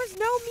heck? There was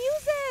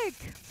no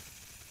music!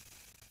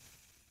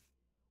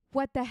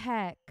 What the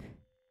heck?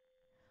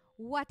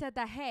 What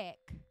the heck?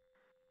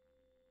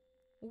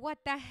 What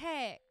the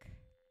heck?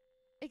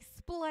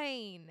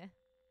 Explain.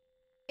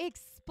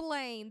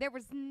 Explain. There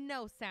was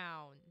no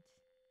sound.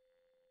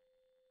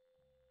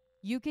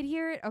 You could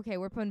hear it? Okay,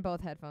 we're putting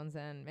both headphones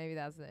in. Maybe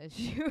that's the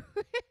issue.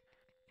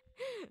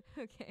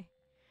 Okay.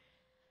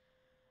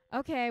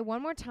 Okay,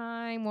 one more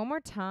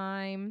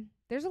time.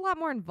 There's a lot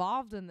more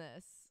involved in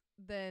this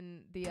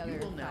than the other. You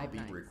will now Five be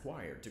Nights.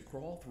 required to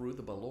crawl through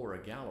the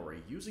Ballora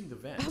gallery using the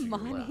vent to your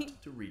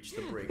left to reach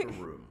the breaker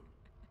room.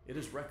 It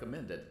is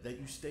recommended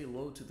that you stay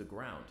low to the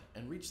ground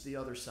and reach the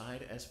other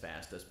side as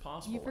fast as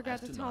possible. You forgot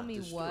as to to tell not me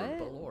disturb what?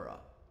 Ballora.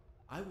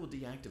 I will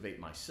deactivate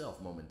myself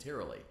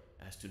momentarily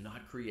as to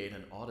not create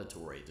an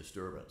auditory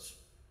disturbance.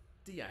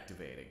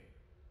 Deactivating.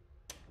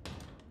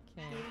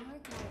 You are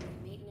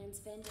guarded maintenance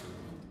vent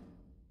open.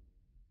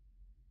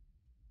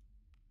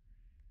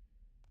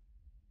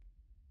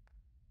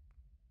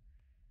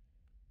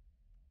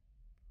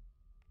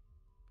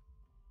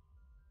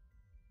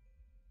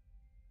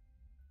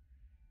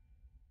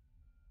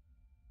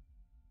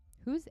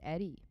 Who's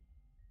Eddie?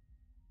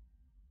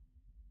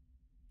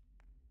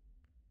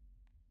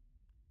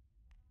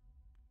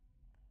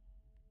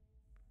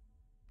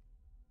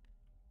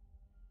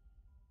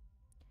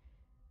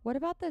 What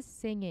about the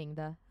singing?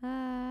 The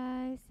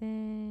I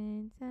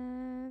sing,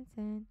 sing,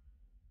 sing.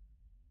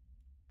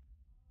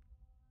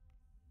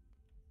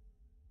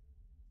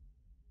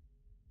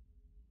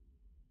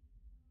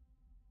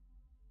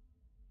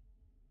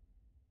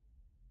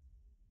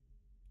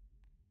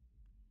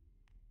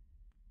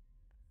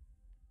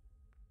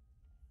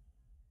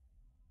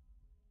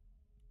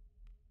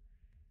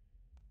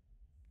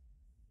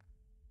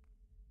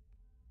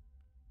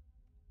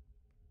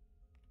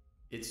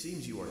 It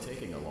seems you are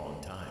taking a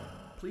long time.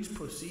 Please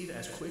proceed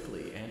as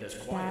quickly and as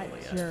quietly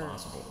as jerk.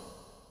 possible.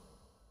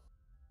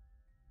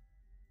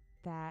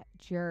 That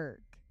jerk.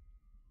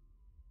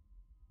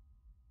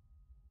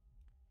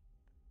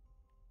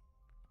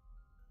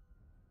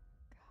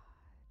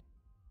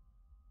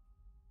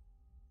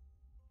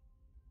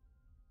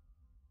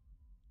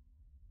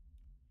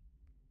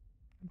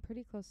 I'm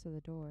pretty close to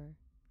the door.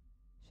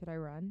 Should I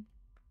run?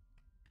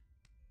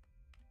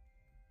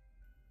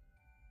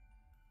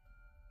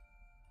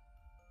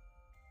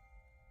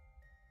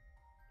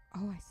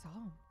 Oh, I saw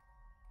him.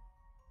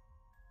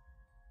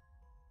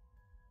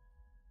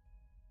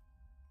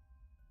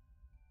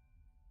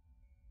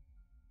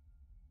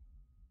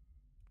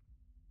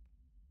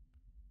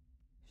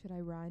 Should I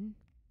run?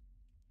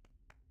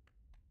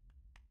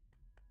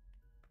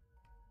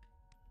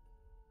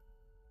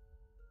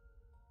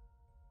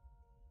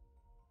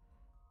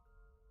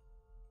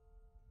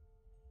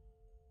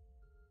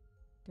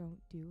 Don't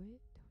do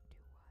it.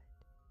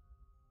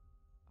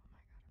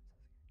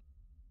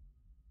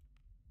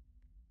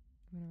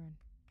 Don't do what? Oh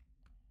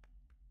my god, I'm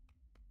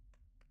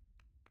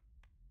so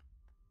scared.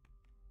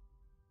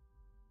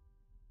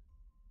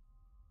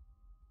 I'm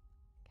gonna run.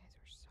 Guys,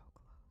 we're so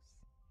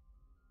close.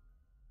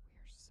 We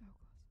are so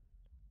close.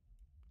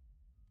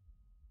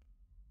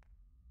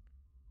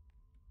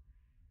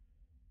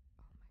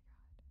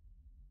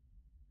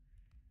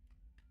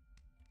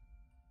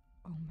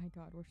 Oh my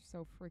god, we're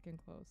so freaking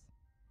close.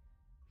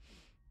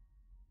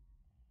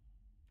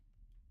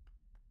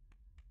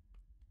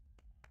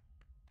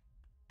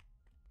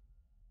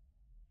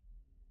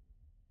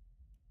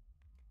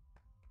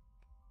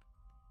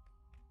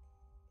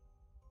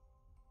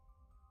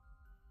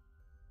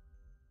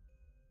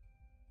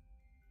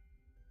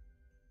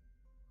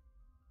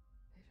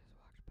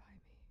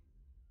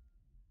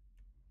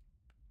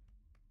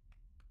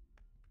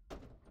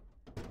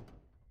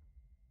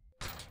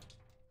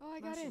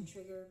 got in. Motion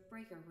trigger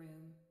breaker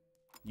room.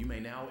 You may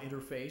now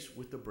interface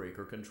with the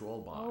breaker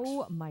control box.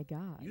 Oh my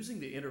god. Using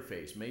the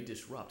interface may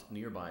disrupt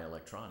nearby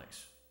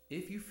electronics.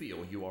 If you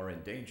feel you are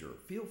in danger,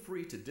 feel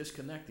free to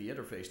disconnect the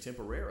interface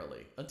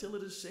temporarily until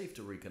it is safe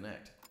to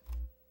reconnect.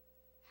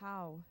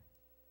 How?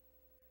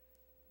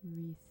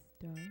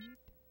 Restart?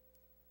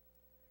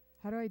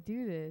 How do I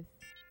do this?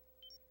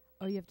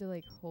 Oh, you have to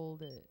like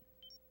hold it.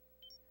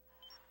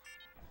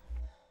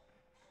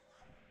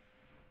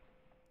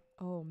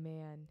 Oh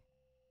man.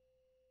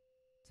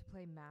 To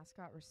play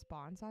mascot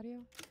response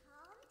audio?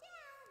 Calm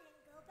down and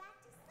go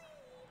back to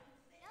sleep.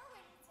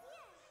 Nobody's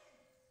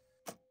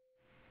here.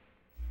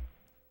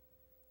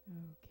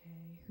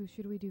 Okay. Who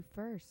should we do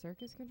first?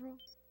 Circus control?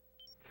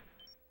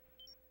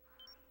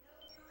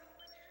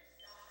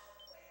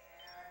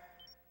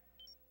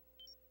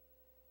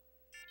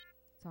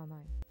 It's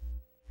online.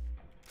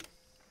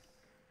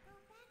 Go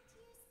back to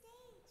your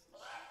stage.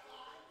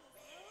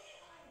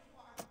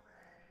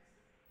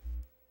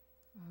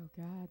 Oh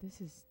god, this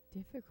is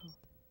difficult.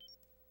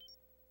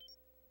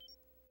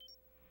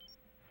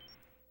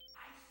 I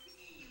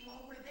see you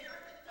over there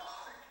in the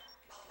dark.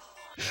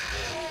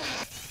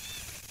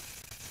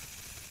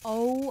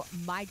 Oh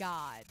my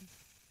god.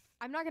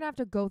 I'm not gonna have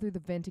to go through the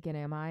vent again,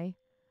 am I?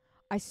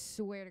 I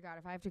swear to god,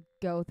 if I have to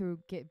go through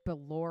get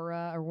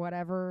Bellora or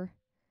whatever,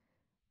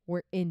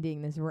 we're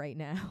ending this right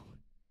now.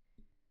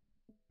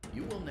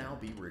 You will now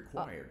be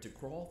required to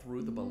crawl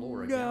through the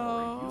Bellora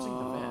gallery using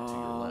the vent to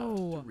your left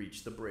to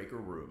reach the breaker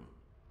room.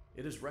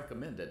 It is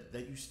recommended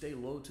that you stay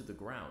low to the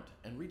ground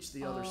and reach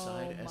the other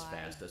side as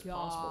fast as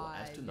possible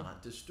as to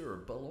not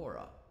disturb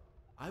Bellora.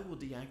 I will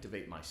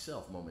deactivate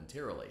myself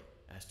momentarily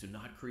as to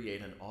not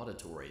create an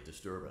auditory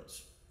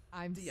disturbance.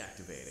 I'm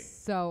deactivating.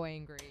 So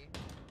angry.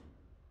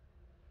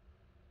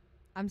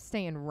 I'm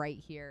staying right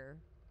here.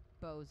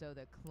 Bozo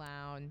the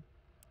clown.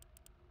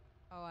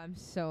 Oh, I'm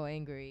so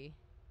angry.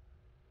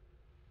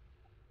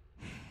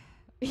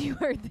 You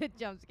heard the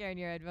jump scare in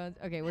your headphones.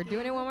 Okay, we're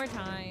doing it one more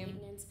time.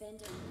 Maintenance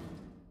vent open.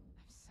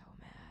 I'm so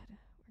mad.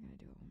 We're gonna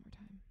do it one more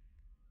time.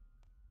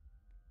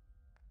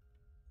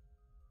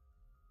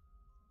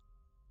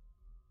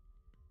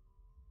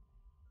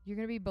 You're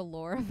gonna be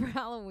Bellora for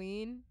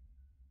Halloween?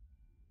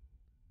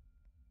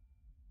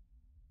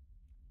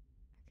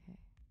 Okay. I can't believe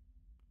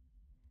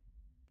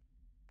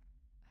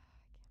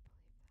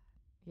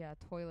that. Yeah,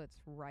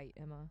 toilet's right,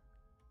 Emma.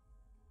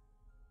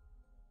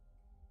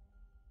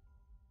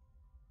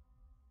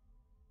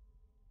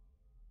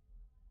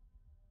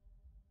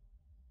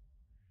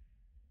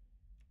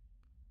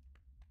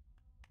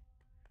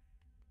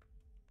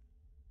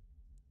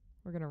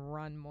 We're gonna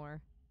run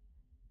more.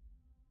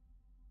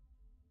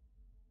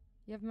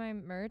 You have my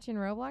merch in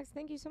Roblox?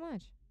 Thank you so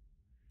much.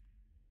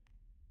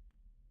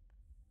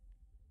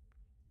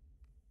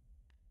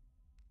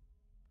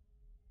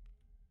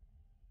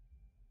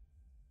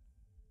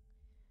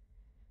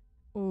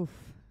 Oof.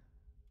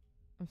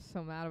 I'm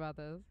so mad about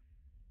this.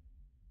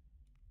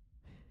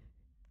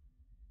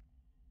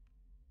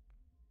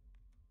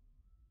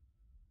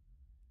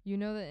 You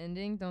know the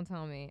ending? Don't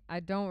tell me. I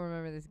don't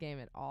remember this game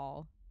at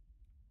all.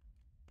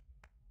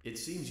 It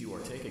seems you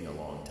are taking a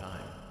long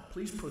time.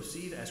 Please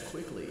proceed as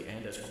quickly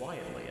and as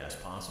quietly as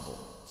possible.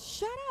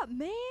 Shut up,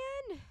 man!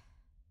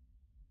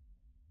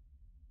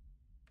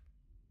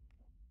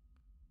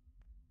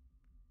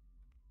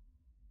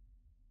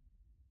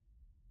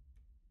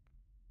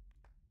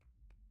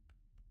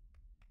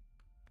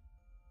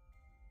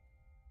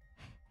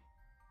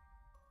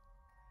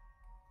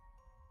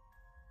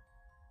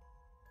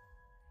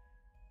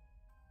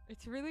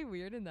 It's really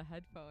weird in the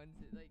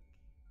headphones.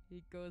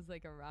 It goes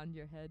like around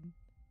your head.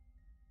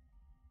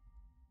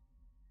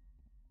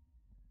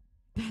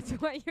 That's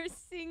why you're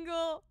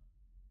single.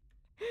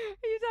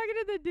 Are you talking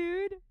to the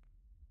dude?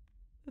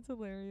 That's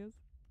hilarious.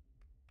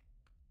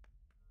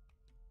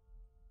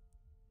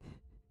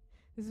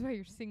 This is why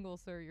you're single,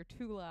 sir. You're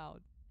too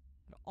loud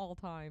at all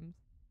times.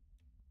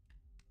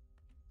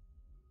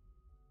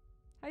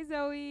 Hi,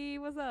 Zoe.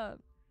 What's up?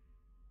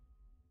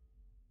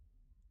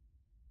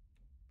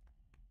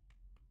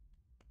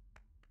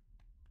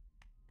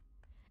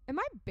 Am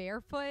I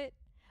barefoot?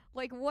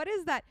 Like, what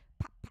is that?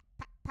 Pop, pop,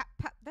 pop, pop,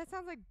 pop. That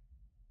sounds like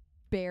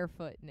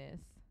barefootness.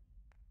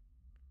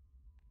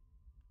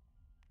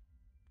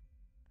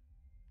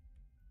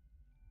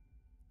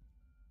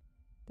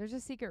 There's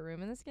a secret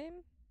room in this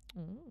game?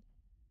 Oh.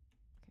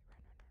 Okay,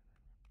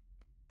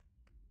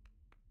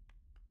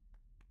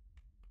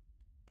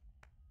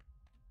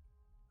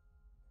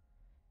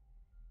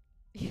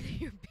 run. Either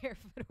you're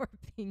barefoot or a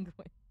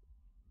penguin.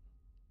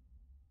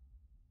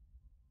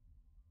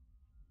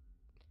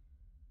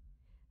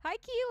 Hi,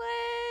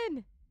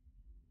 Keelan!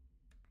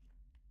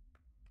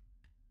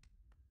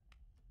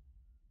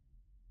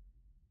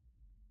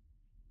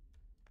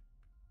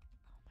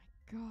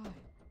 Oh my god.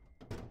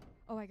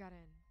 Oh, I got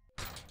in.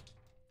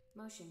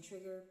 Motion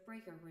trigger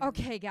breaker room.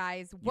 Okay,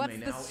 guys, what's you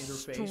may the now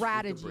interface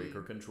strategy? with the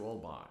breaker control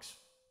box.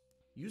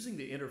 Using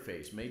the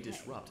interface may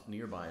disrupt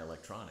nearby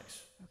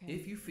electronics. Okay.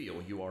 If you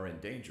feel you are in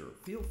danger,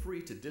 feel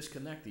free to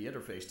disconnect the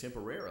interface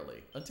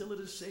temporarily until it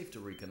is safe to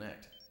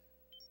reconnect.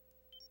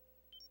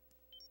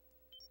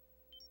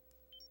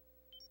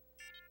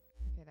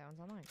 Okay, that one's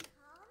online.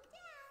 Calm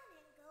down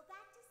and go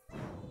back to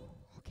sleep.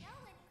 Okay. No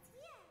one is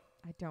here.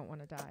 I don't want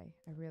to die.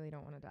 I really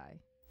don't want to die.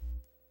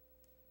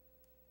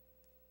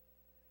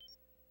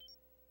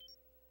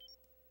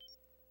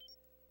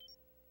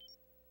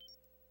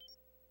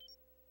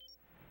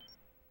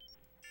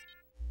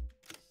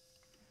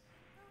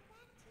 Go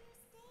back to your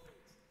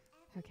stage.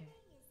 Okay.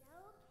 Everything is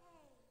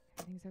okay.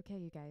 Everything's okay,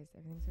 you guys.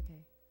 Everything's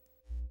okay.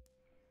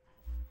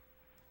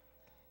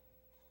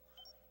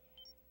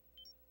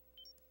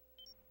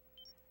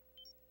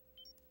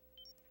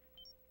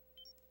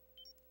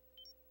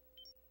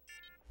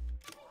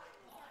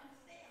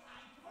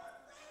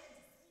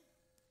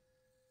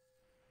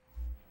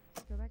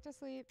 Go back to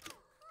sleep. Calm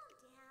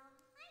down.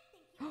 I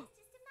think it was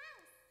just a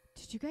mouse.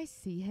 Did you guys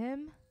see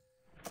him?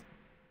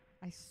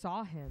 I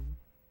saw him.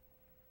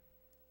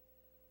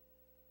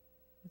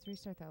 Let's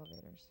restart the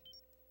elevators.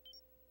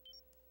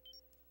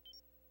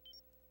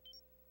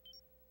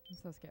 I'm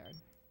so scared.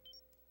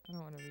 I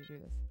don't want to redo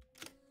this.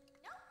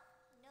 Nope.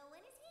 No one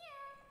is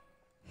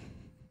here.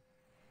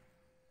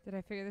 Did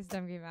I figure this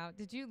dumb game out?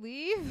 Did you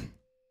leave? Okay.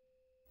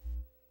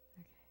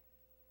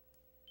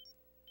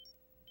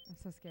 I'm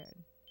so scared.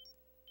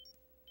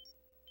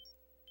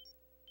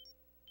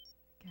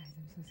 Guys,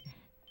 I'm so scared.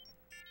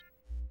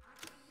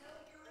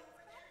 Let's go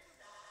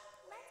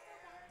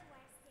back to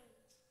our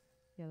stage.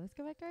 Yeah, let's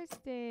go back to our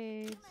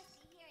stage. You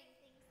must be hearing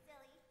things,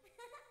 silly.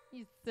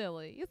 You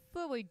silly. You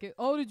silly goose.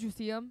 Oh, did you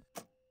see him?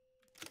 Calm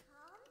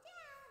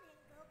down and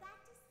go back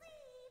to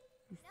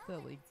sleep. You No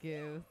silly one is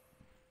here. goose.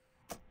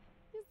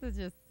 You're such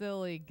a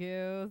silly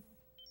goose.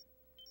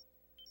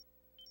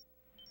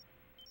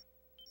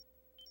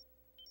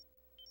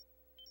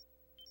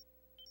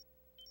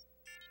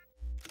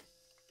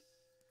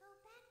 Go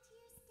back to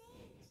your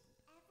stage.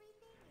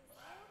 Everything is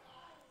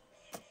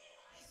okay.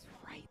 He's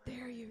right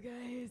there, you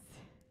guys.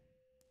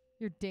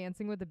 You're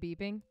dancing with the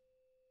beeping?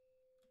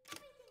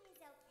 Everything is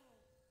okay.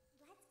 Let's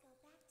go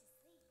back to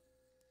sleep.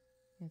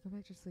 Yeah, go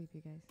back to sleep,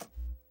 you guys.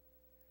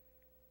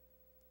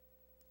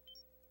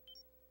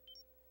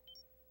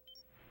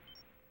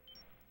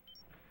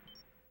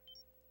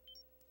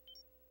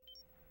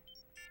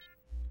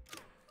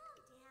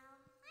 Calm down.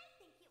 I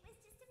think it was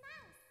just a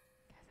mouse.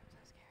 Guys, I'm so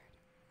scared.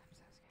 I'm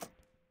so scared.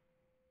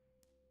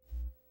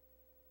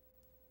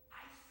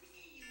 I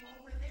see you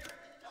over there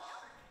in the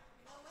dark.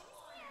 No one is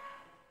here.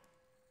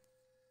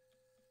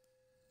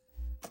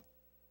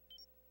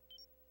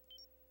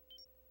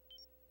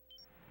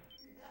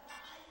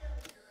 I know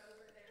you're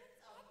over there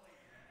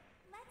somewhere.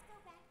 Let's go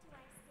back to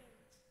our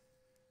stage.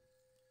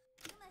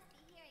 You must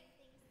be hearing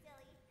things,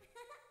 silly.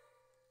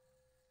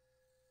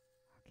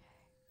 Okay.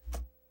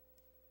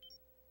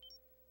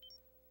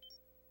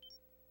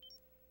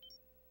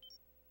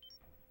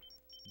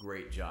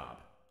 Great job.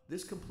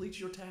 This completes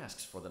your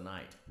tasks for the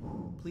night.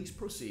 Please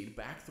proceed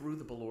back through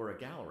the Ballora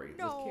gallery with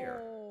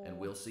care, and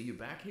we'll see you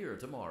back here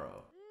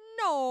tomorrow.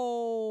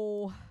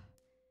 No!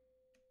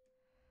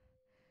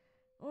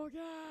 Oh,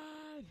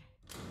 God.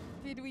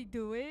 Did we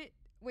do it?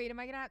 Wait, am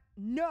I gonna have...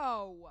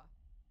 No!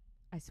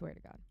 I swear to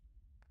God.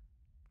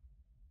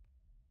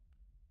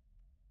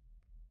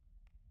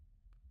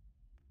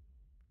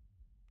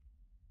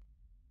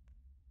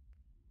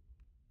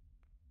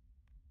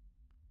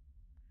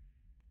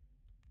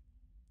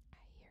 I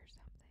hear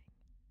something.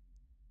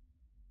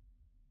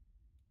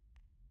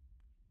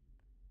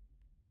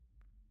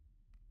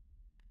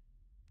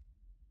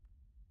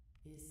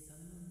 Is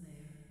someone there?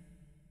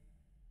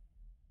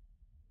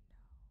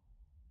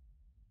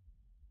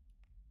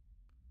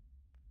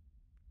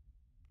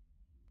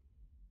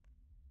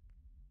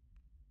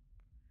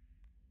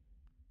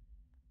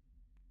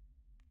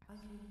 I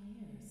can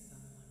hear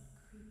someone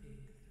creeping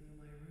through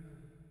my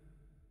room.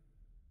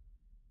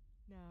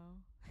 No.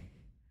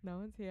 No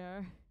one's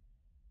here.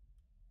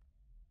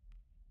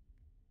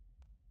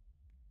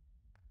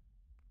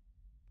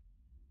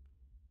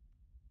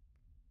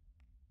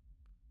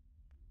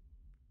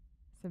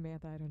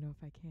 Samantha, I don't know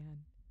if I can.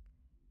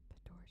 The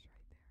door's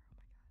right there. Oh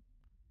my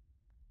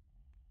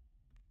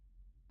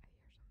God.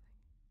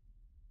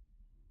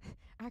 I hear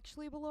something.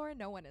 Actually, Ballora,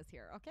 no one is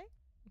here, okay?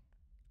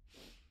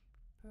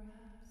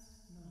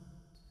 Perhaps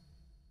not.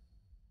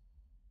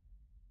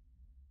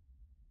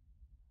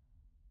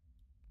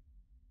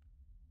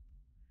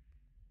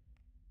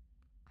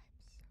 I'm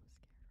so scared right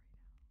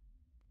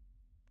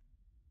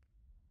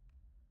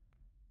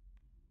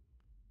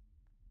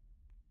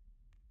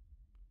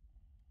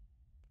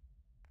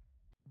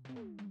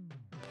now.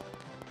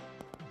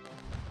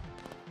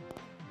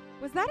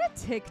 Was that a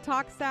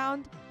TikTok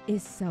sound?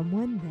 Is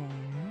someone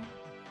there?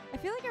 I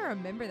feel like I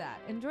remember that.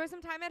 Enjoy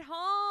some time at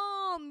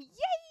home.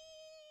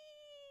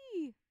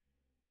 Yay!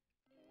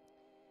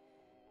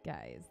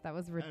 Guys, that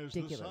was As the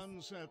ridiculous.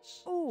 sun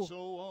sets, Ooh, so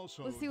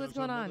also let's see what's does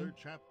going another on.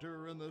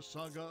 chapter in the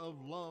saga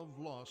of love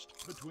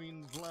lost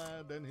between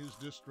Vlad and his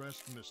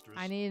distressed mistress.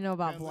 I need to know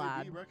about Can Vlad.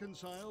 they be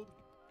reconciled?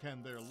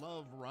 Can their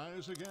love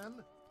rise again?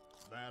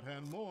 That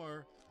and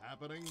more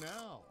happening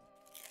now.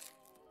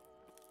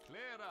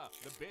 Clara,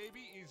 the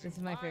baby is This is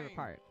my favorite mine.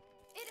 part.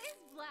 It is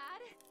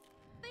Vlad.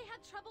 They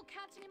had trouble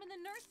catching him in the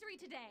nursery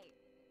today.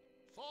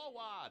 So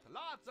what?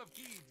 Lots of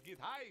kids get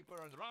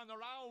hyper and run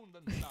around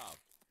and stuff.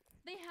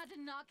 They had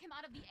to knock him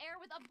out of the air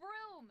with a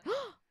broom.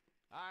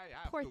 I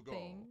have Poor to go.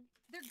 thing.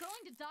 They're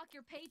going to dock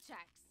your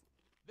paychecks.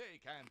 They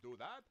can't do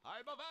that.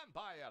 I'm a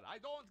vampire. I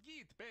don't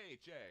get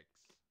paychecks.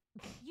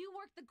 You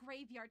work the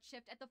graveyard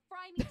shift at the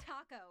Fry Me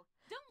Taco.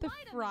 Don't The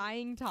lie to me.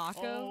 frying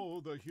taco.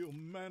 Oh, the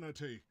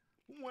humanity.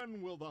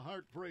 When will the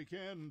heartbreak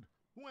end?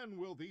 When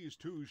will these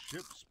two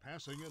ships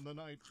passing in the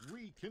night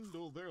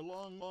rekindle their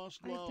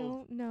long-lost I love?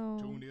 don't know.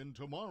 Tune in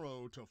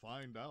tomorrow to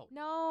find out.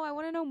 No, I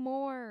want to know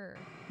more.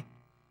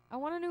 I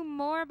want to know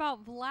more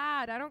about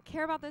Vlad. I don't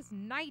care about this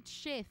night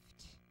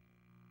shift.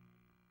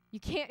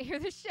 You can't hear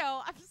the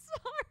show. I'm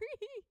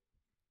sorry.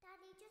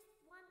 Daddy just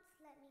once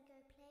let me go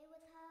play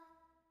with her.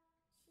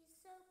 She's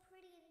so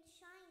pretty and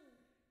shiny.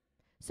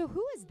 So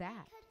who is Can you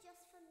that? make her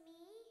just for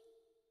me?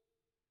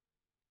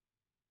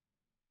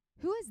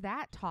 Who is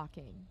that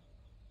talking?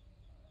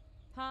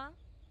 Huh?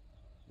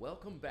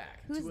 Welcome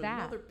back Who's to that?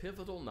 another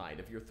pivotal night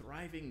of your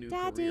thriving new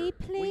Daddy,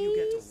 career, where you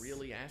get to please?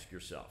 really ask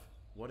yourself,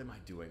 what am I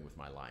doing with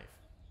my life?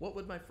 What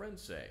would my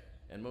friends say?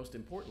 And most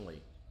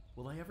importantly,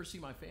 will I ever see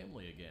my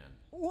family again?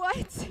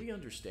 What? We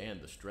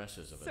understand the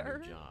stresses of a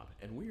Sir? new job,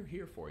 and we're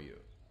here for you.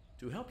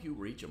 To help you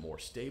reach a more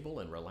stable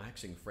and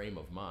relaxing frame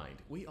of mind,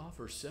 we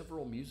offer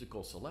several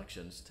musical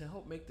selections to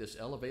help make this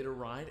elevator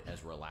ride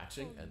as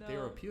relaxing Oh, and no.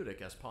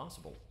 therapeutic as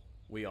possible.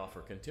 We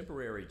offer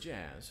contemporary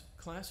jazz,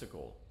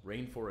 classical,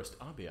 rainforest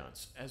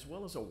ambiance, as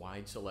well as a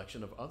wide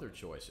selection of other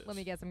choices. Let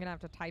me guess. I'm going to have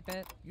to type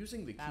it.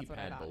 Using the That's what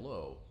I keypad thought.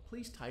 below,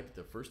 please type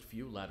the first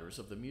few letters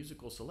of the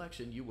musical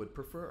selection you would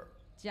prefer.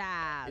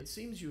 Jazz. It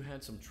seems you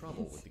had some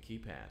trouble with the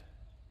keypad.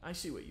 I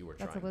see what you were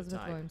That's trying Elizabeth to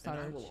type, Williams' and I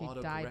daughter. will She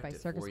auto died correct by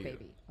it Circus for you.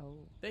 Baby. Oh.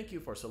 Thank you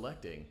for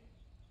selecting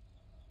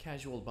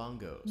Casual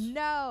Bongos.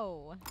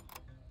 No.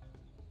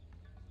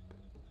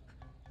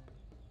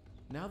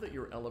 Now that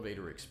your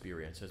elevator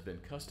experience has been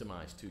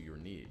customized to your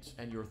needs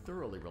and you're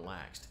thoroughly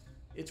relaxed,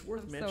 it's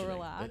worth I'm so mentioning that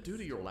relaxed. due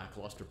to your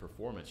lackluster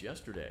performance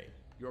yesterday,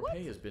 your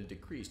pay has been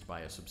decreased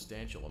by a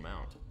substantial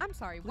amount. I'm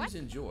sorry. Please What?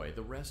 enjoy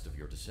the rest of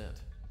your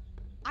descent.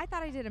 I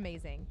thought I did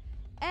amazing.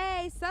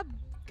 Hey, sub,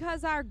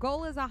 because our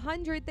goal is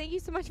 100. Thank you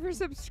so much for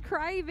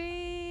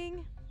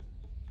subscribing.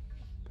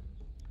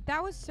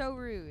 That was so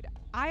rude.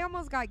 I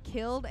almost got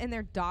killed and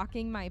they're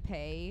docking my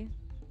pay.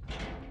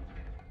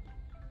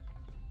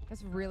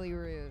 That's really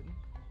rude.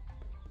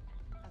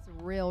 That's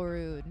real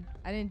rude.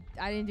 I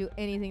didn't do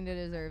anything to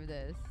deserve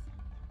this.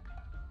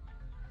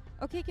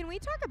 Okay, can we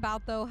talk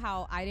about though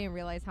how I didn't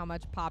realize how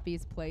much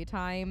Poppy's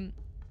playtime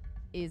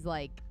is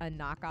like a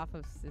knockoff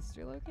of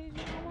Sister Location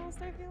almost,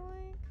 I feel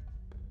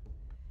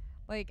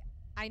like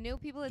I know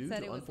people had Due said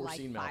to it was like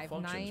unforeseen 5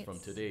 malfunctions nights from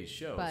today's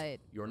shows, but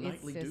your it's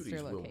nightly Sister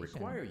duties will Location.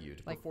 require you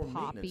to Like perform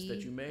maintenance that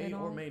Poppy you may and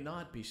or all. may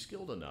not be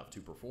skilled enough to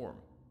perform.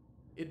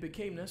 It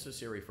became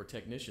necessary for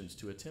technicians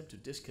to attempt to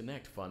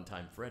disconnect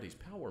Funtime Freddy's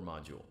power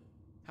module.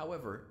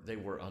 However, they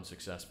were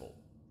unsuccessful.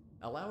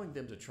 Allowing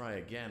them to try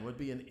again would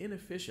be an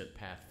inefficient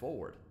path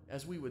forward,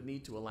 as we would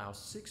need to allow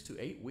 6 to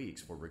 8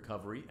 weeks for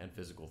recovery and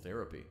physical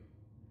therapy.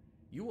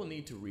 You will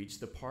need to reach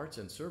the parts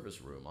and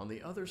service room on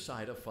the other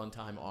side of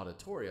Funtime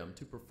Auditorium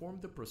to perform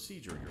the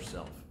procedure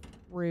yourself.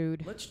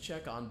 Rude. Let's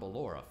check on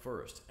Ballora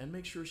first and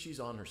make sure she's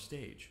on her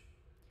stage.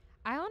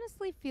 I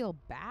honestly feel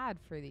bad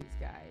for these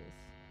guys.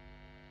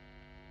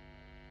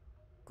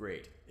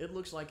 Great. It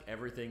looks like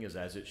everything is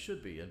as it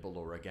should be in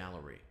Ballora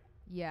Gallery.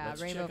 Yeah,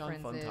 Let's Rainbow check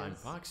on Friends Funtime is.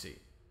 Foxy.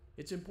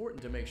 It's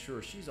important to make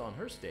sure she's on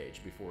her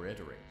stage before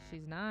entering.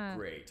 She's not.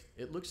 Great.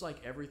 It looks like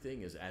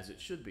everything is as it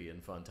should be in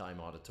Funtime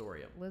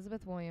Auditorium.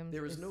 Elizabeth Williams.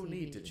 There is no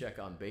need to CB. check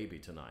on Baby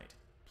tonight.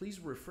 Please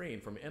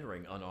refrain from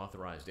entering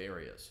unauthorized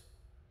areas.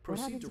 What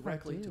Proceed happens if I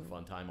directly to do?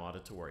 Funtime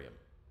Auditorium.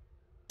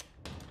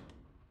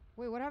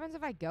 Wait, what happens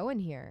if I go in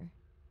here?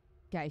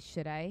 Guys,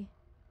 should I?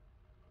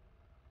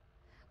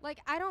 Like,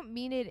 I don't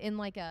mean it in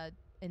like a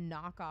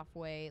knockoff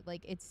way.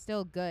 Like, it's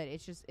still good.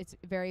 It's just, it's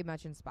very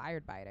much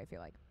inspired by it, I feel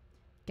like.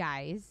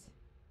 Guys,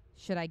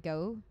 should I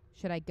go?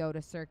 Should I go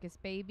to Circus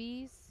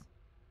Babies?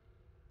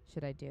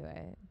 Should I do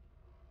it?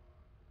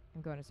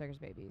 I'm going to Circus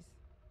Babies.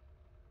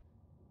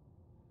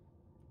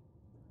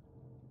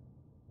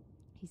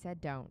 He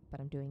said don't, but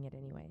I'm doing it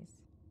anyways.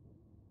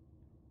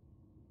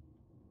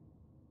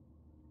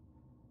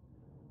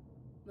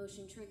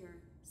 Motion trigger.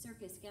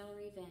 Circus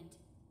gallery vent.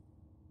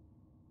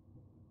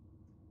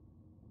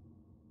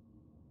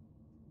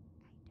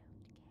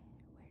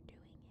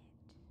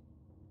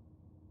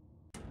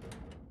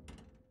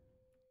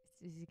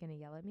 Is he gonna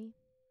yell at me?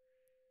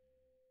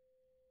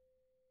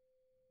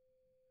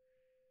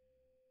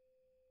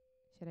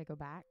 Should I go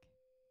back?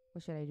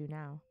 What should I do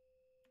now?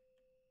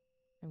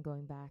 I'm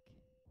going back.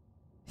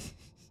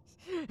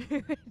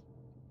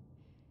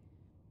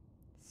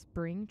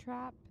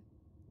 Springtrap?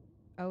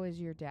 Oh, is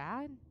your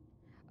dad?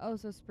 Oh,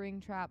 so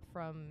Springtrap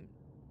from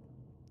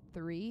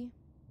 3?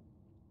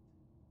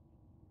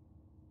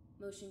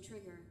 Motion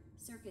trigger.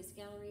 Circus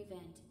gallery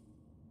vent.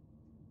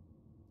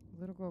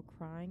 Little girl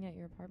crying at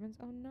your apartments?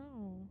 Oh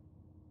no.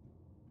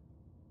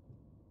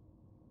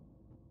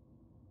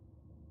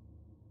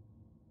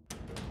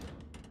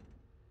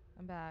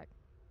 I'm back.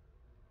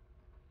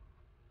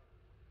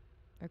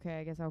 Okay,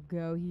 I guess I'll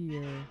go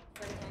here.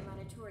 Funtime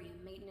auditorium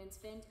maintenance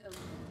vent open.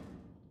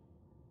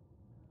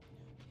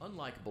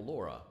 Unlike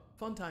Ballora,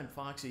 Funtime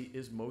Foxy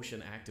is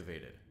motion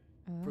activated.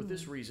 For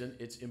this reason,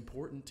 it's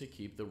important to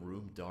keep the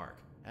room dark,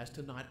 as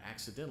to not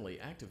accidentally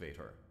activate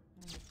her.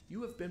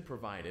 You have been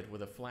provided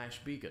with a flash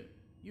beacon.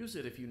 Use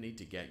it if you need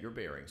to get your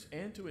bearings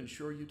and to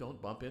ensure you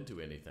don't bump into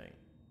anything.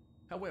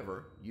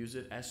 However, use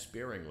it as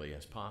sparingly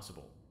as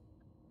possible.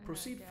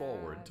 Proceed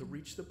forward to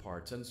reach the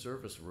parts and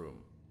service room.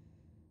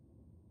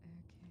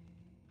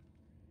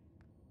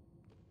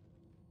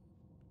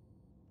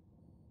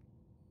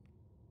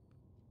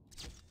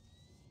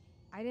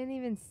 I didn't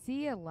even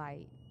see a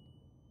light.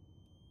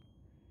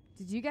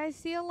 Did you guys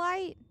see a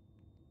light?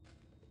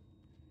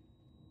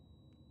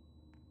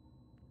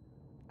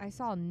 I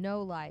saw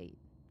no light.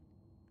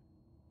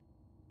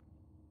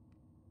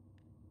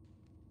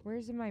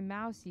 Where's my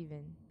mouse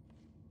even?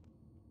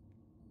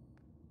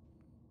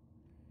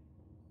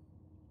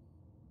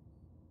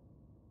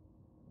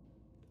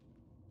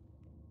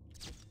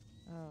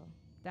 Oh,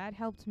 that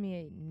helped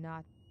me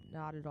not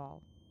at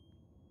all.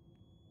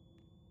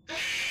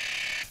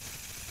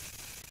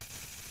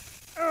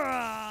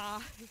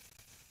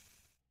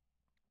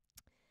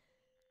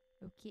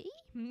 Okay.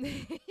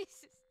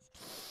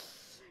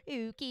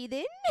 Okay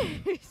then.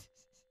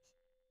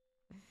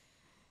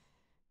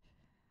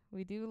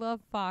 We do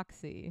love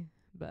Foxy,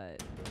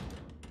 but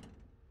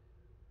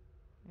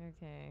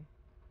okay.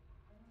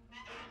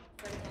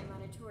 Funtime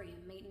auditorium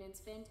maintenance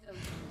vent open.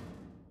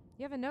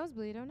 You have a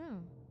nosebleed, oh no.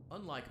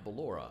 Unlike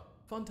Ballora,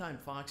 Funtime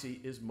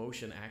Foxy is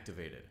motion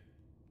activated.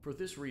 For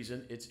this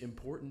reason, it's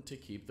important to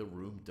keep the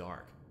room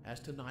dark, as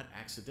to not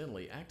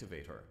accidentally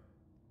activate her.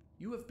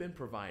 You have been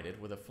provided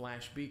with a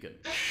flash beacon.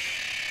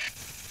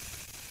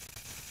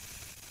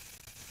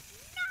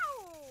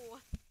 No!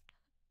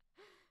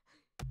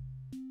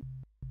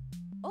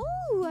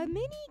 Oh, a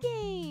mini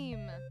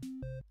game.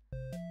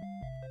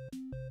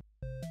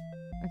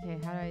 Okay,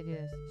 how do I do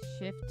this?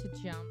 Shift to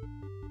jump.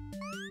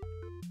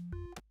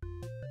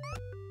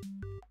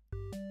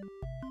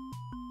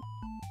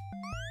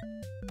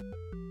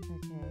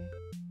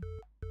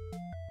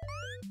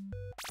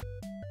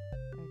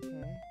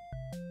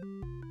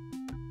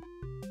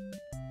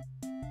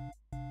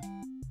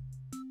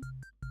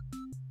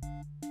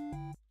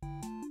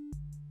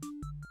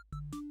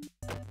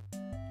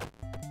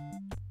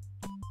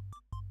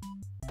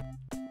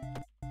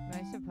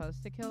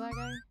 Supposed to kill that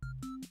guy?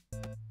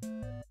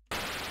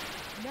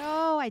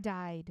 No, I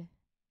died.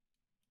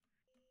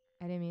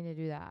 I didn't mean to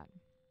do that.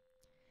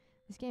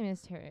 This game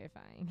is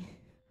terrifying.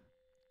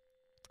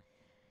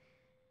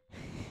 I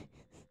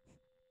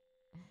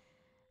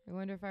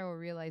wonder if I will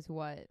realize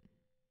what.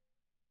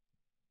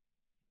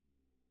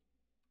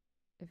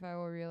 If I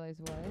will realize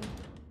what.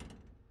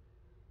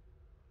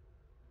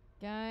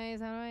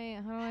 Guys, how do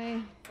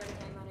I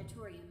Funtime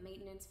auditorium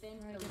maintenance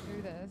vent get open.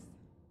 through this?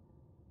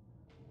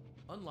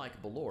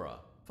 Unlike Ballora,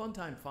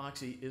 Funtime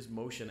Foxy is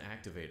motion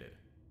activated.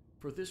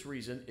 For this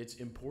reason, it's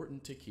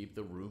important to keep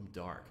the room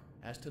dark,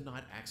 as to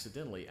not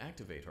accidentally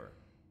activate her.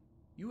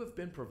 You have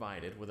been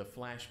provided with a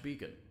flash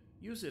beacon.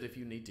 Use it if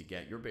you need to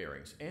get your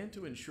bearings and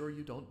to ensure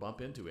you don't bump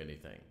into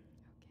anything.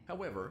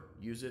 However,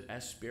 use it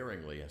as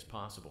sparingly as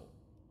possible.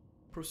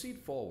 Proceed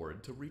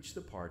forward to reach the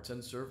parts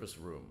and service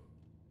room.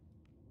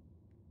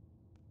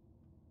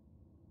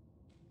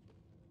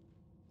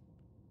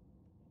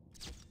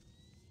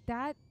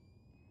 That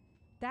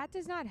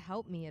does not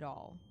help me at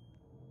all.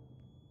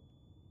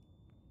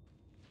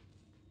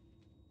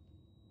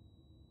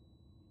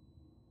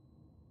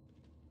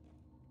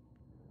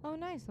 Oh,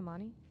 nice,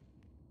 Amani.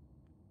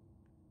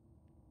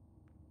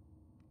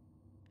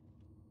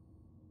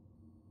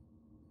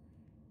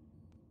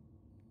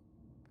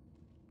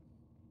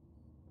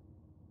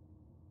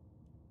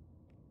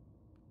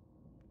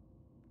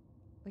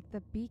 Like,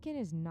 the beacon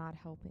is not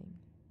helping.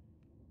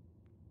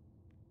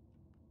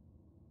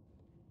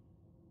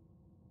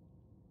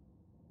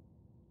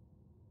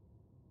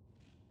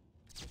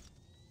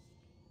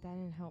 That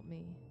didn't help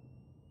me.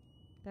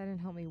 That didn't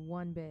help me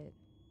one bit.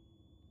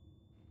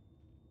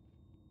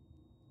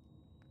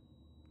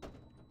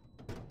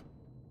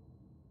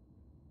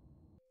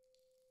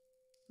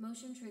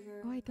 Motion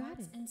trigger. Oh, I got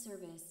parts it. and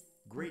service.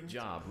 Great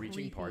job reaching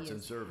creepy parts and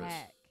as service.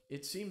 heck.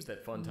 It seems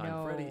that Funtime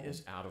No. Freddy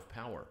is out of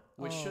power,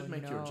 which Oh, should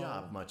make your no.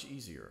 job much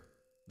easier.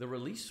 The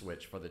release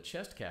switch for the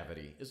chest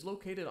cavity is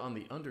located on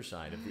the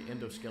underside of the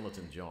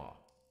endoskeleton jaw.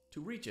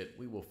 To reach it,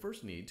 we will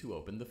first need to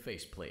open the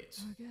face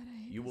plates. Oh, God, I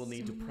hate You will this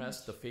need so to press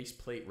much. the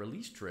faceplate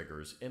release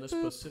triggers in a Boop.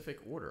 specific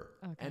order,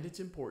 Okay. and it's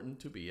important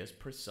to be as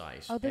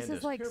precise Oh, this and is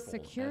as like careful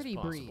security as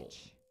possible.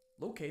 breach.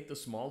 Locate the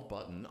small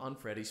button on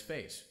Freddy's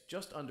face,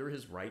 just under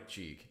his right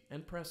cheek,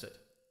 and press it.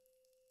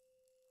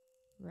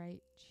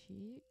 Right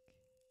cheek.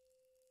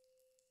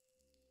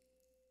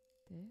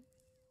 This.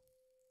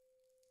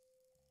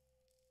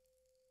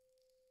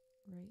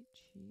 Right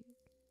cheek.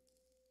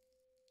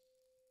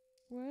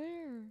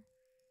 Where?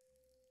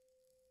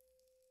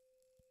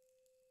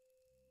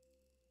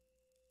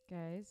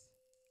 Guys,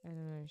 I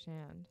don't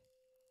understand.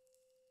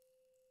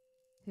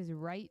 His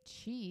right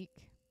cheek?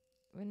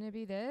 Wouldn't it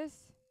be this?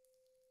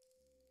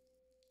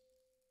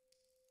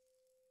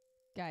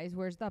 Guys,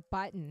 where's the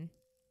button?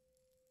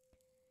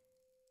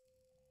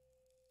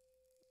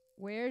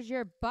 Where's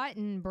your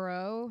button,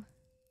 bro?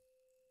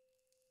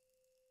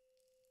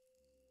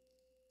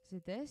 Is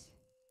it this?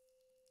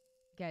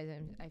 Guys,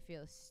 I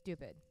feel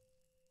stupid.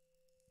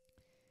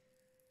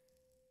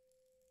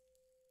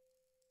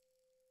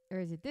 Or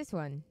is it this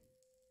one?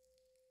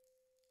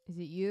 Is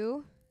it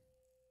you?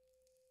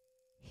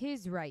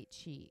 His right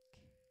cheek.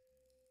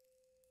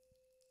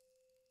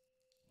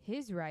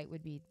 His right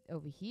would be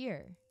over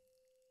here.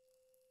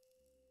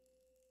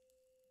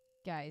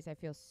 Guys, I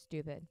feel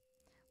stupid.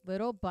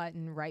 Little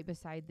button right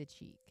beside the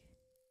cheek.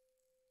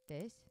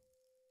 This?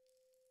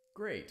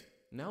 Great.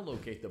 Now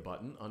locate the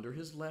button under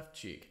his left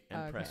cheek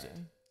and press it.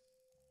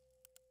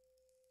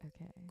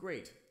 Okay.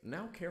 Great.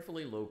 Now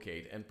carefully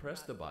locate and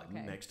press the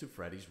button next to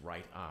Freddy's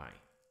right eye.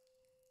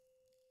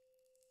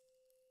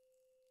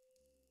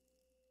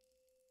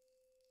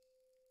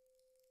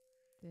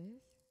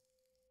 This?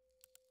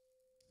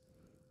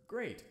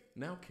 Great.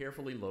 Now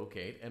carefully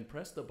locate and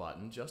press the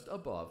button just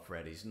above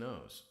Freddy's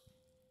nose.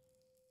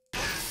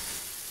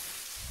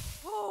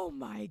 Oh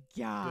my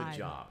god. Good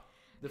job.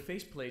 The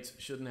faceplates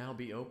should now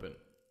be open.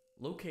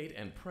 Locate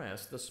and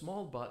press the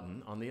small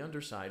button on the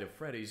underside of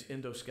Freddy's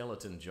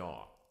endoskeleton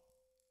jaw.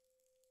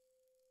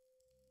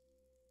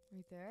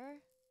 Right there?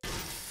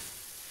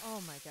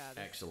 Oh my god.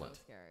 That's Excellent.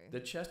 So scary. The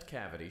chest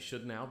cavity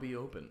should now be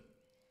open.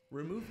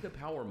 Remove the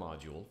power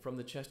module from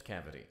the chest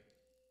cavity.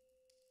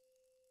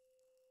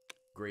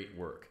 Great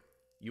work.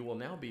 You will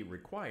now be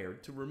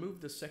required to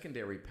remove the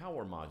secondary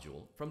power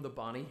module from the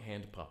Bonnie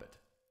hand puppet.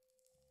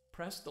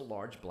 Press the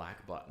large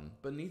black button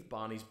beneath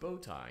Bonnie's bow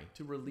tie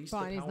to release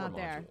Bonnie's the power not module.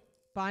 there.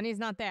 Bonnie's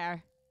not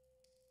there.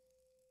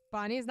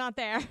 Bonnie's not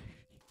there.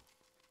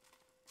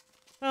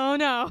 Oh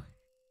no.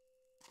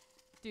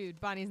 Dude,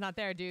 Bonnie's not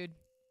there, dude.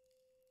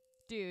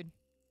 Dude.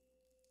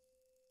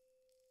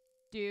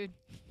 Dude.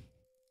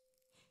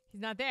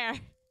 He's not there.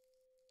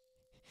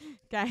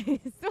 Guys,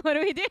 what do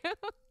we do?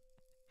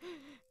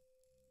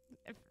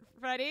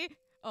 Freddy?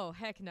 Oh,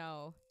 heck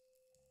no.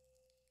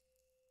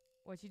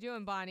 What you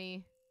doing,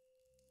 Bonnie?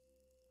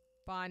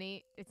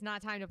 Bonnie, it's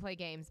not time to play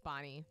games,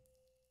 Bonnie.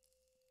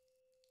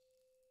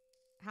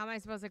 How am I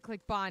supposed to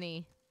click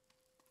Bonnie?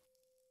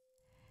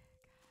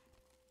 God.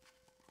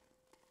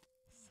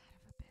 Son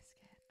of a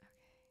biscuit. Okay.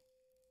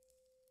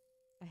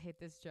 I hate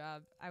this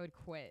job. I would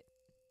quit.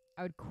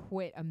 I would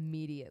quit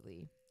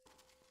immediately.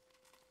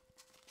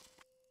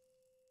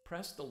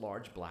 Press the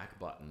large black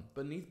button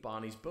beneath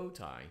Bonnie's bow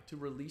tie to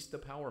release the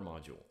power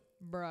module.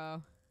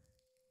 Bruh.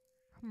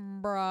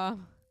 Bruh.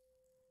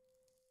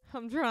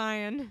 I'm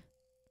trying.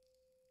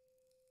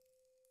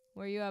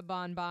 Where you at,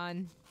 Bon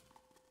Bon?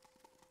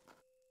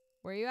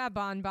 Where you at,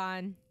 Bon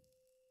Bon?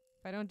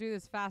 If I don't do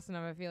this fast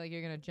enough, I feel like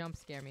you're gonna jump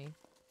scare me.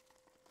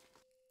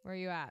 Where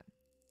you at?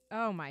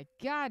 Oh my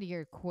god,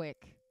 you're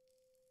quick.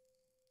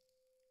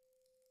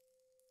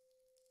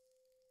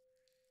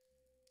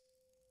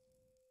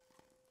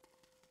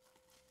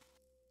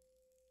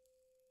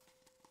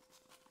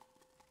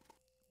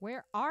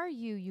 Where are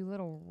you, you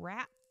little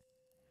rat?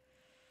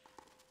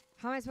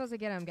 How am I supposed to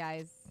get him,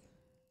 guys?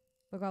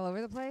 Look all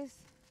over the place?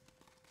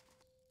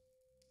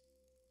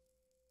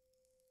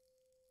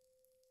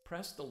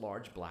 Press the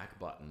large black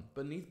button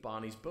beneath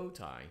Bonnie's bow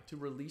tie to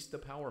release the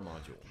power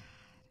module.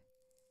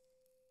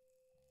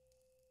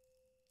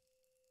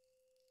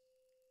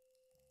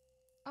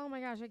 Oh my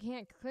gosh, I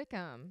can't click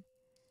him.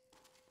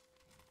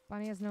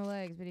 Bonnie has no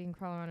legs, but he can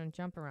crawl around and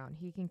jump around.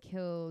 He can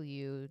kill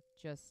you,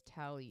 just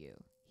tell you.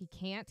 He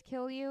can't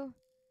kill you?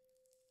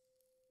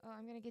 Oh,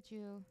 I'm gonna get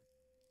you.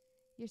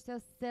 You're so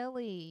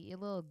silly, you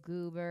little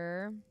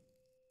goober.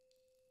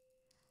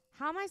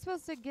 How am I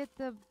supposed to get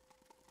the...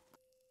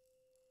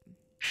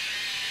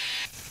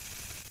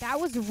 That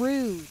was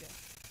rude.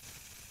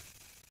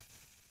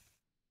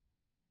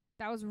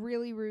 That was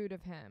really rude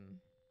of him.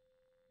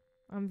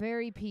 I'm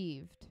very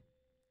peeved.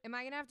 Am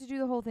I gonna have to do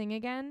the whole thing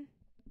again?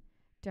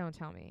 Don't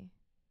tell me.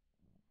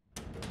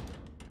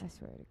 I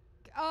swear to...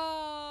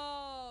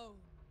 Oh!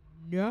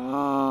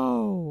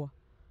 No!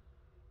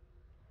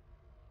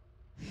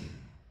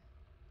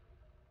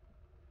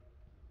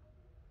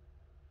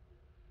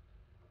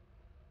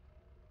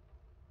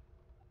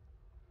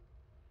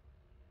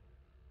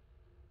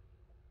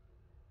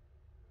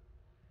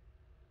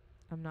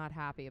 I'm not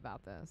happy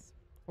about this.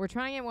 We're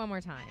trying it one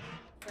more time.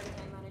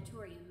 FORTNITE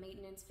Monitorium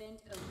maintenance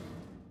vent open.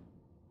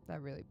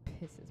 That really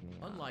pisses me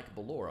off. Unlike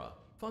Ballora,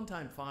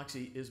 Funtime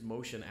Foxy is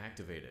motion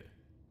activated.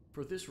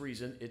 For this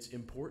reason, it's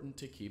important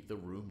to keep the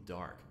room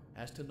dark,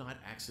 as to not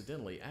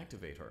accidentally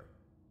activate her.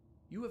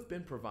 You have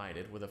been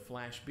provided with a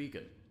flash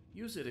beacon.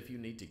 Use it if you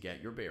need to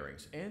get your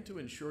bearings and to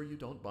ensure you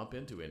don't bump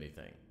into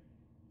anything.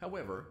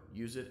 However,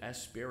 use it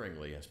as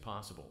sparingly as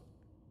possible.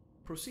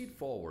 Proceed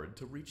forward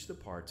to reach the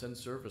parts and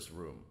service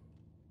room.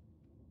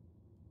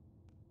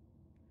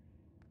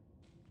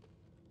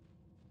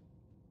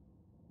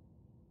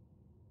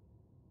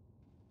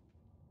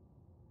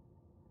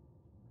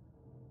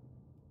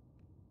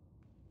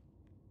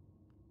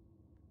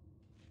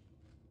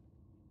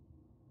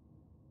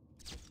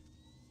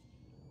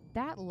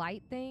 That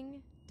light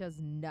thing does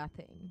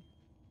nothing.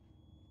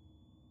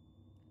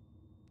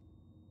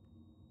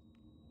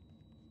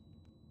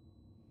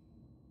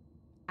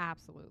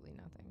 Absolutely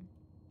nothing.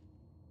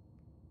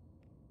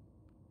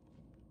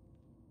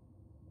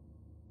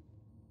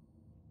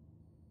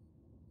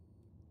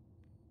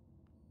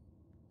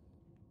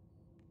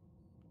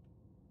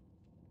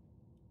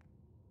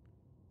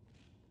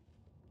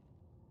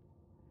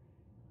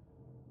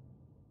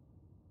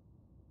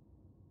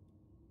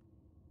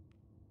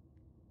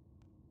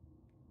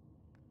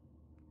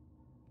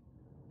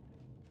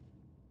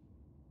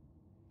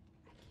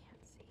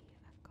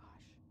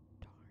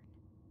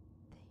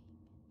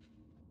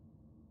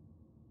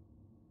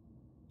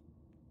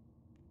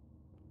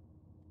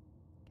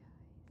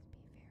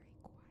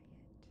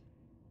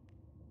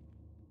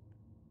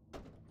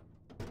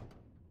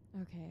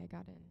 Okay, I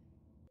got in.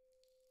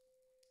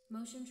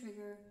 Motion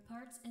trigger,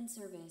 parts and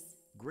service.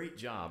 Great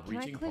job Can I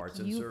reaching click parts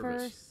and you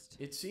service. first?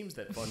 It seems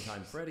that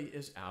Funtime Freddy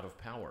is out of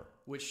power,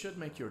 which should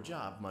make your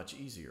job much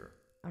easier.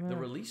 I'm The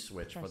gonna release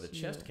switch for the press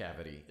chest you.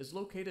 cavity is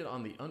located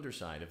on the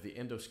underside of the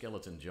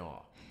endoskeleton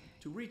jaw.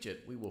 To reach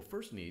it, we will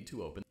first need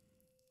to open.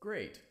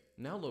 Great.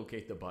 Now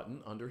locate the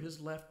button under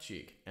his left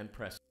cheek and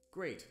press.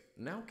 Great.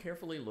 Now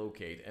carefully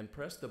locate and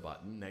press the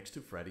button next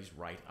to Freddy's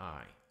right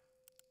eye.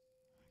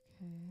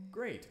 Okay.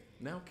 Great.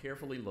 Now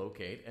carefully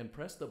locate and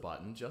press the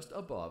button just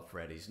above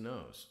Freddy's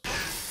nose.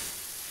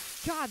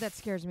 God, that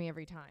scares me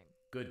every time.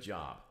 Good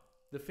job.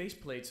 The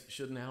faceplates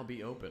should now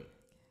be open.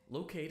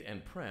 Locate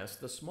and press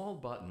the small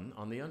button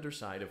on the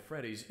underside of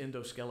Freddy's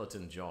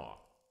endoskeleton jaw.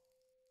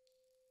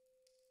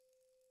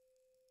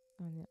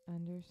 On the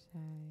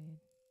underside.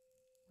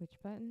 Which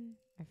button?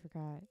 I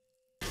forgot.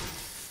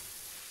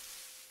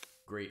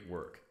 Great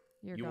work.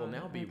 You're You will gone.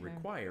 now be Okay.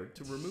 required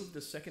to remove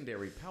the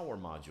secondary power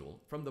module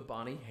from the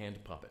Bonnie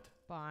hand puppet.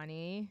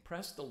 Bonnie.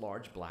 Press the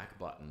large black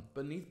button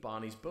beneath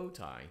Bonnie's bow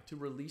tie to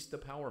release the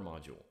power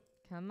module.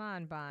 Come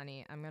on,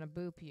 Bonnie. I'm gonna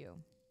boop you.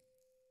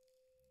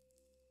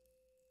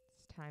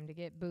 It's time to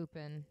get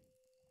booping.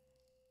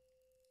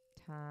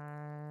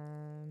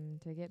 Time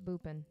to get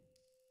booping.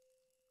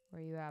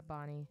 Where you at,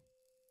 Bonnie?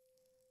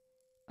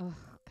 Oh,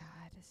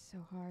 God, it's so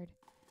hard.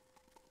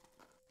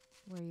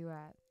 Where you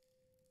at?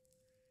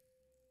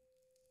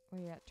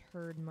 Where you at,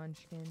 turd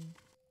munchkin?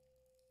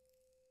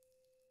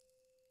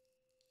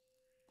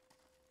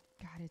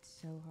 God, it's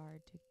so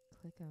hard to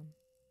click him.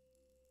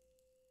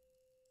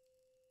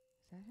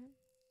 Is that him?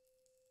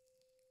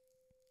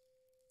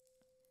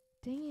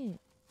 Dang it.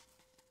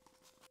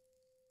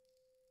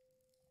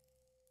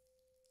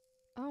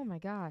 Oh my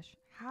gosh.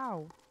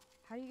 How?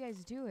 How do you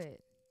guys do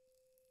it?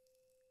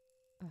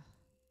 Ugh.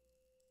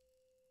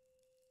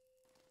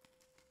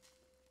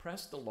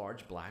 Press the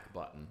large black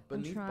button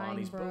beneath trying,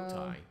 Bonnie's bow bro.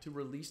 tie to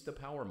release the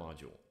power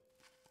module.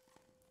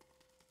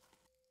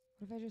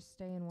 What if I just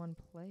stay in one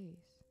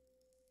place?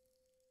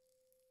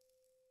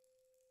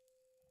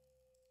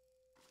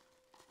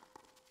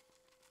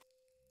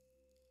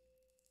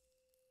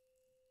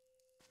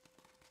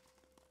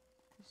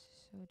 This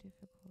is so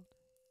difficult.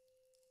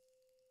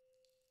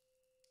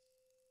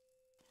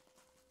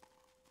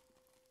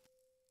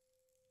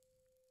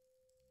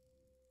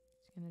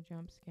 It's gonna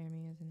jump scare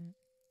me, isn't it?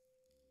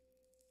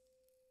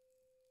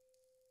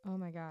 Oh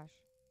my gosh.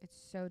 It's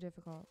so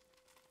difficult.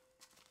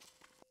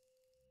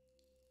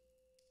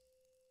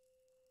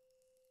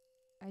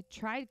 I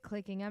tried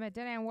clicking him. It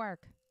didn't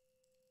work.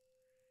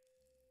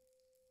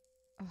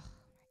 Oh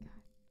my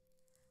god.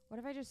 What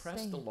if I just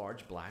Press stay? the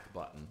large black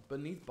button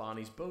beneath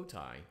Bonnie's bow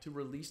tie to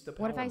release the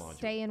power What if I module.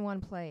 stay in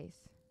one place?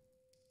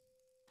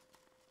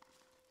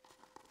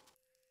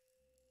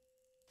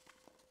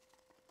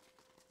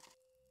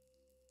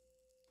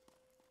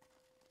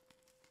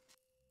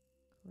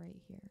 Right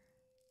here.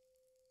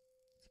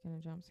 It's gonna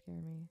jump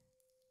scare me.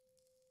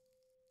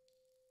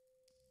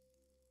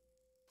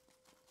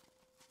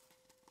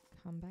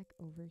 Come back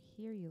over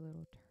here, you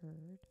little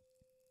turd.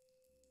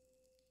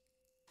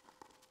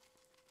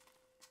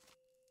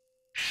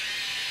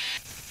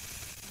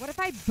 What if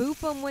I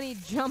boop him when he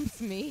jumps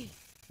me?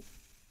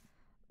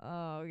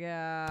 Oh,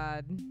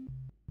 God.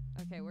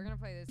 Okay, we're gonna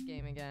play this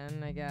game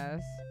again, I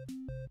guess.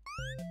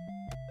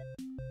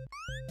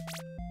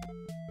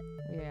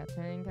 We got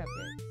 10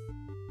 cupcakes.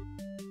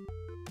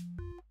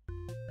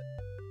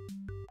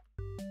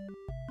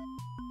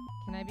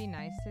 Can I be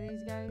nice to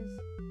these guys?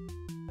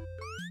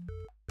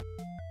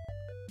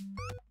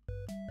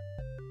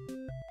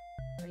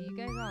 Are you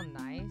guys all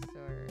nice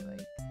or like...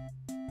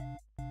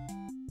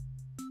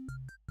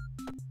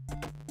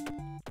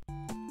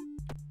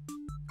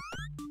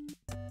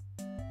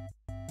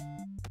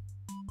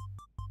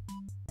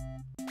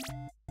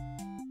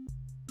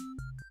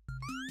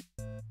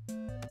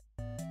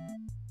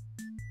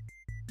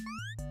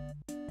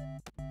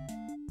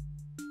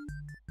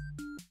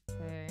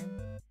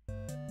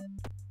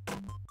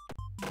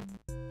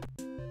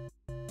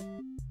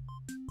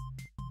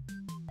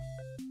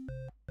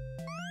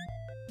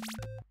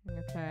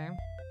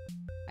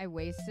 I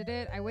wasted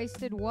it. I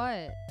wasted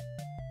what?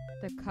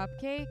 The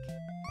cupcake?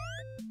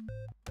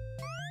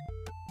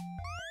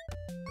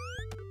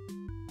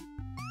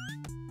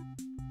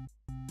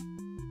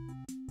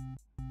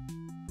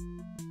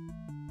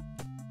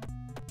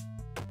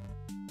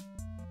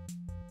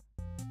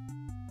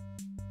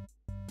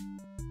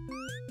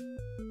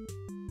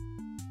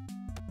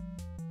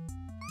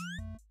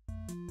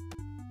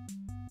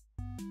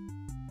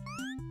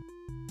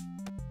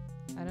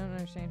 I don't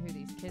understand who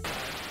these kids are.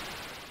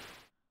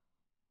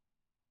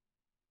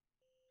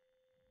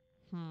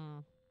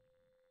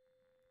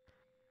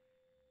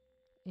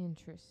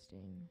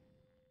 Interesting.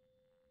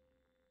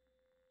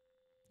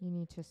 You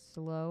need to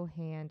slow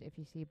hand if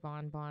you see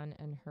Bon Bon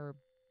and her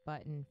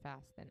button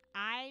fasten.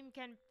 I'm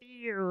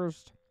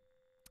confused.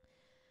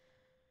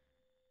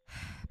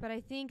 But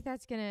I think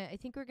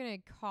we're gonna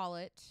call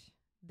it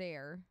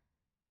there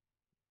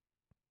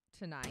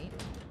tonight.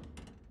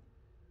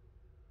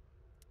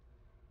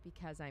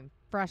 Because I'm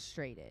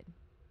frustrated.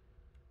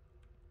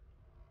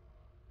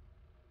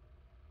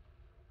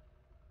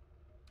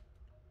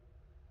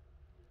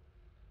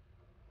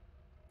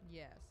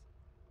 Yes.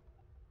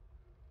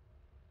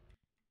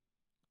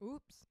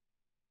 Oops.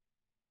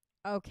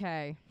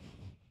 Okay.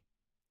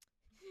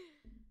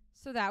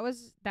 So that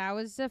was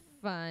a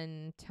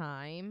fun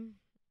time.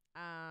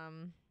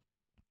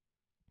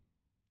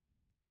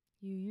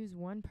 You use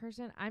one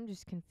person? I'm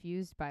just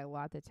confused by a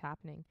lot that's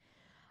happening.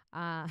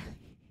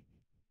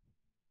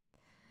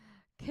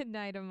 Good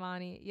night,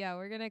 Amani. Yeah,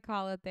 we're going to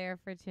call it there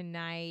for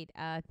tonight.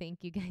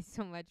 Thank you guys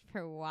so much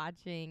for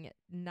watching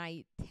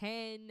night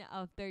 10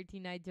 of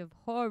 13 Nights of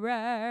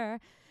Horror.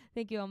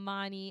 Thank you,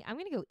 Amani. I'm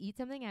going to go eat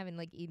something. I haven't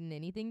eaten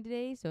anything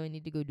today, so I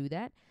need to go do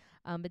that.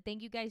 But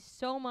thank you guys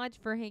so much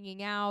for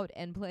hanging out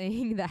and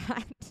playing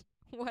that,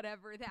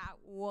 whatever that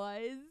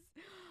was.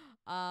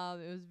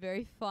 It was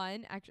very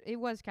fun. Actually, it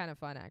was kind of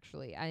fun,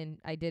 actually.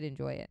 I did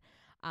enjoy it.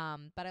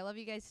 But I love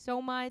you guys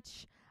so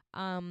much.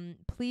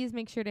 Please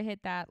make sure to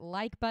hit that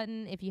like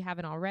button if you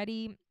haven't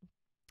already.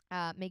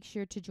 Make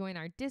sure to join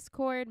our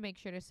Discord. Make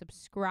sure to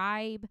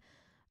subscribe.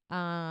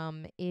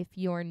 If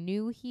you're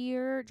new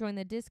here, join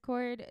the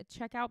Discord.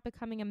 Check out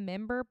becoming a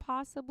member,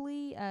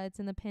 possibly. It's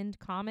in the pinned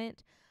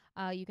comment.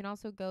 You can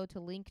also go to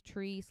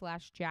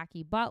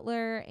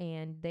linktree/jacibutler,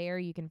 and there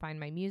you can find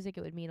my music.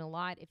 It would mean a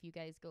lot if you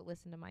guys go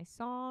listen to my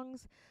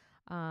songs.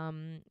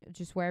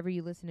 Just wherever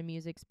you listen to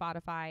music,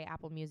 Spotify,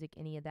 Apple Music,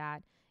 any of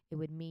that. It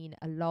would mean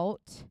a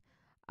lot.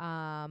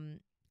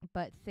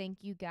 But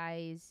thank you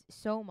guys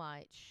so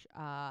much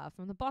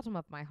from the bottom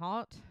of my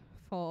heart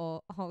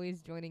for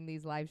always joining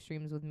these live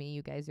streams with me.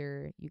 You guys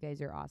are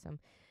awesome.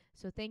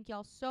 So thank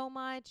y'all so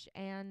much,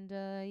 and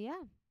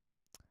yeah.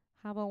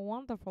 Have a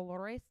wonderful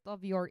rest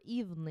of your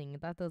evening.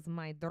 That is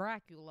my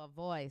Dracula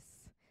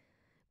voice.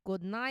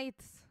 Good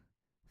night.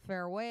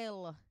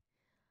 Farewell.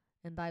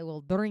 And I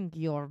will drink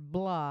your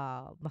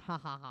blood. Ha ha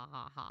ha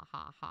ha ha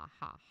ha ha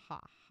ha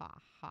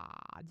ha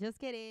ha. Just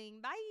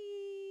kidding. Bye.